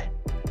neighborhood?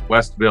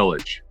 West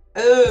Village.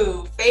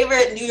 Ooh,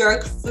 favorite New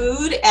York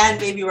food and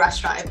maybe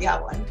restaurant, if you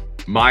have one?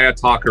 Maya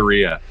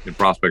Taqueria in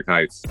Prospect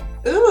Heights.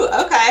 Ooh,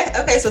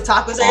 okay. So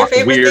tacos are your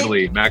favorite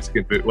weirdly thing?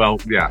 Mexican food. Well,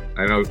 yeah,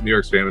 I know New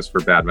York's famous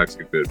for bad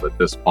Mexican food, but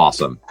this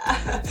awesome.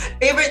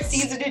 Favorite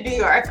season in New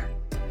York?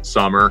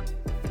 Summer.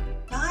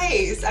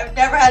 Nice. I've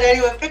never had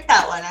anyone pick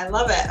that one. I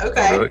love it.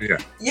 Okay. Oh, really?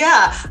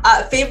 Yeah.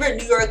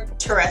 Favorite New York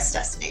tourist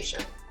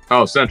destination?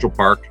 Oh, Central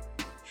Park.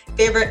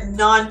 Favorite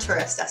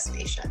non-tourist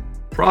destination?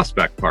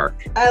 Prospect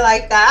Park. I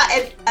like that.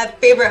 And a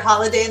favorite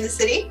holiday in the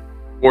city?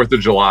 4th of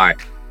July.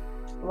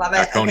 Love it.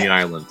 At Coney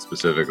Island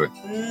specifically.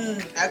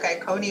 Okay,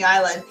 Coney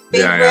Island.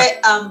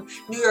 Favorite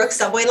New York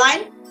subway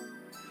line?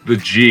 The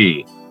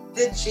G.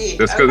 The G.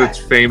 Just because it's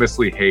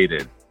famously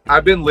hated.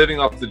 I've been living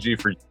off the G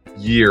for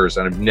years,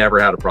 and I've never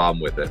had a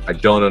problem with it. I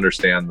don't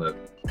understand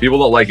people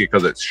don't like it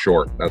because it's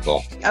short. That's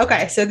all.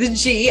 Okay, so the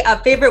G.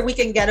 Favorite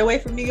weekend getaway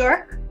from New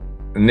York?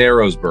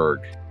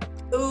 Narrowsburg.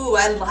 Ooh,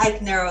 I like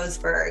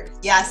Narrowsburg.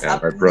 Yes. Yeah,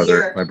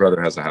 my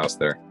brother has a house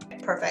there.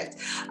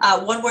 Perfect.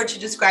 One word to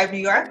describe New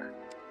York?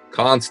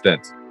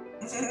 Constant.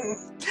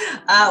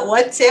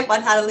 One tip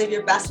on how to live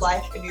your best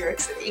life in New York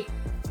City?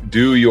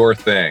 Do your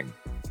thing.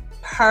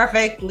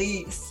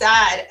 Perfectly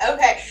said.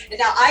 Okay.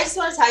 Now I just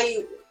want to tell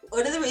you,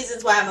 one of the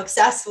reasons why I'm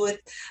obsessed with,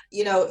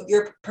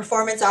 your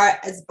performance art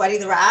as Buddy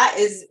the Rat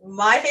is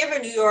my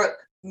favorite New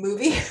York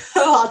movie of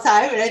all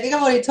time. And I think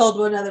I've only told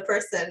one other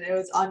person. It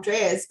was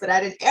Andreas, but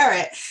I didn't air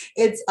it.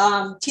 It's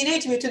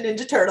Teenage Mutant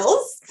Ninja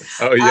Turtles.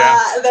 Oh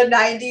yeah. The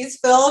 90s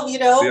film, the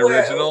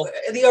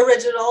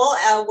original,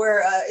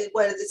 where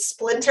what is it,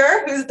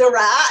 Splinter, who's the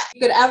rat.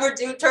 You could ever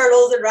do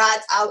turtles and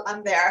rats,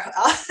 I'm there.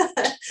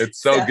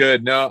 It's so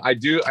good. No, I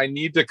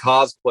need to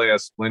cosplay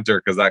as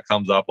Splinter because that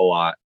comes up a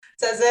lot.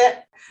 Does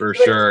it? For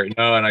sure.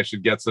 No, and I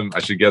should get some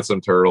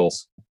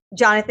turtles.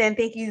 Jonothon,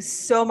 thank you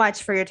so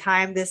much for your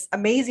time. This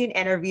amazing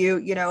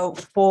interview,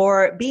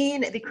 for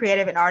being the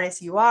creative and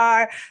artist you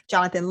are,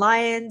 Jonothon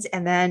Lyons,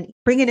 and then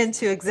bringing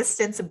into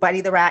existence Buddy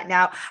the Rat.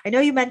 Now, I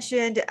know you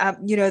mentioned,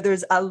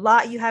 there's a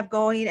lot you have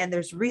going, and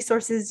there's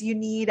resources you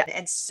need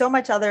and so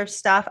much other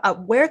stuff.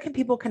 Where can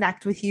people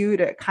connect with you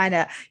to kind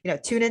of,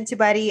 tune into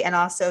Buddy and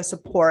also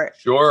support?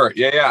 Sure.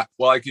 Yeah.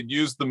 Well, I can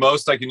use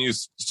growth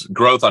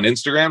on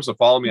Instagram. So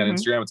follow me on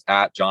Instagram. It's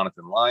at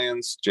Jonothon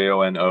Lyons,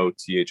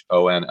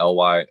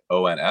 JONOTHONLYONS.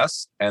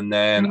 And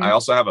then I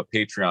also have a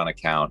Patreon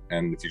account.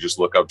 And if you just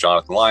look up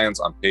Jonothon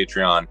Lyons on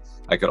Patreon,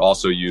 I could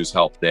also use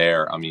help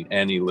there. I mean,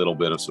 any little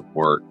bit of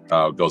support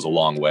goes a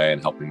long way in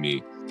helping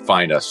me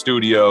find a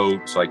studio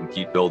so I can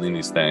keep building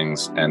these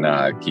things and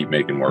keep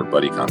making more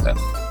Buddy content.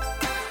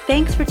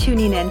 Thanks for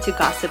tuning in to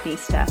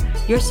Gossipnista.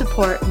 Your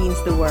support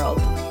means the world.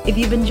 If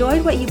you've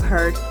enjoyed what you've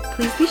heard,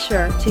 please be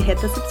sure to hit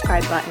the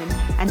subscribe button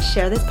and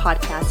share this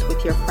podcast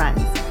with your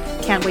friends.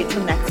 Can't wait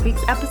till next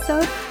week's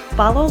episode?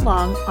 Follow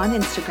along on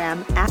Instagram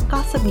at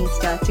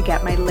Gossipnista to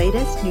get my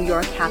latest New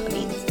York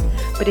happenings.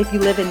 But if you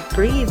live and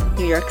breathe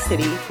New York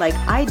City like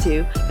I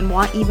do and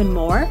want even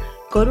more,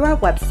 go to our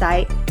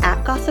website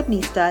at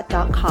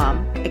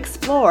gossipnista.com,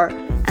 explore,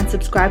 and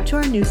subscribe to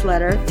our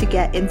newsletter to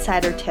get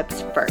insider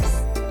tips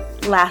first.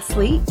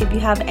 Lastly, if you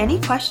have any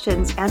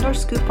questions and or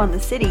scoop on the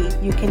city,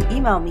 you can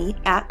email me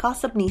at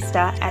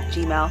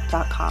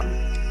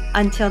gossipnista@gmail.com.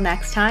 Until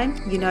next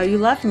time, you know you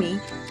love me.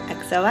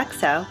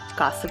 XOXO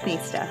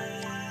Gossipnista.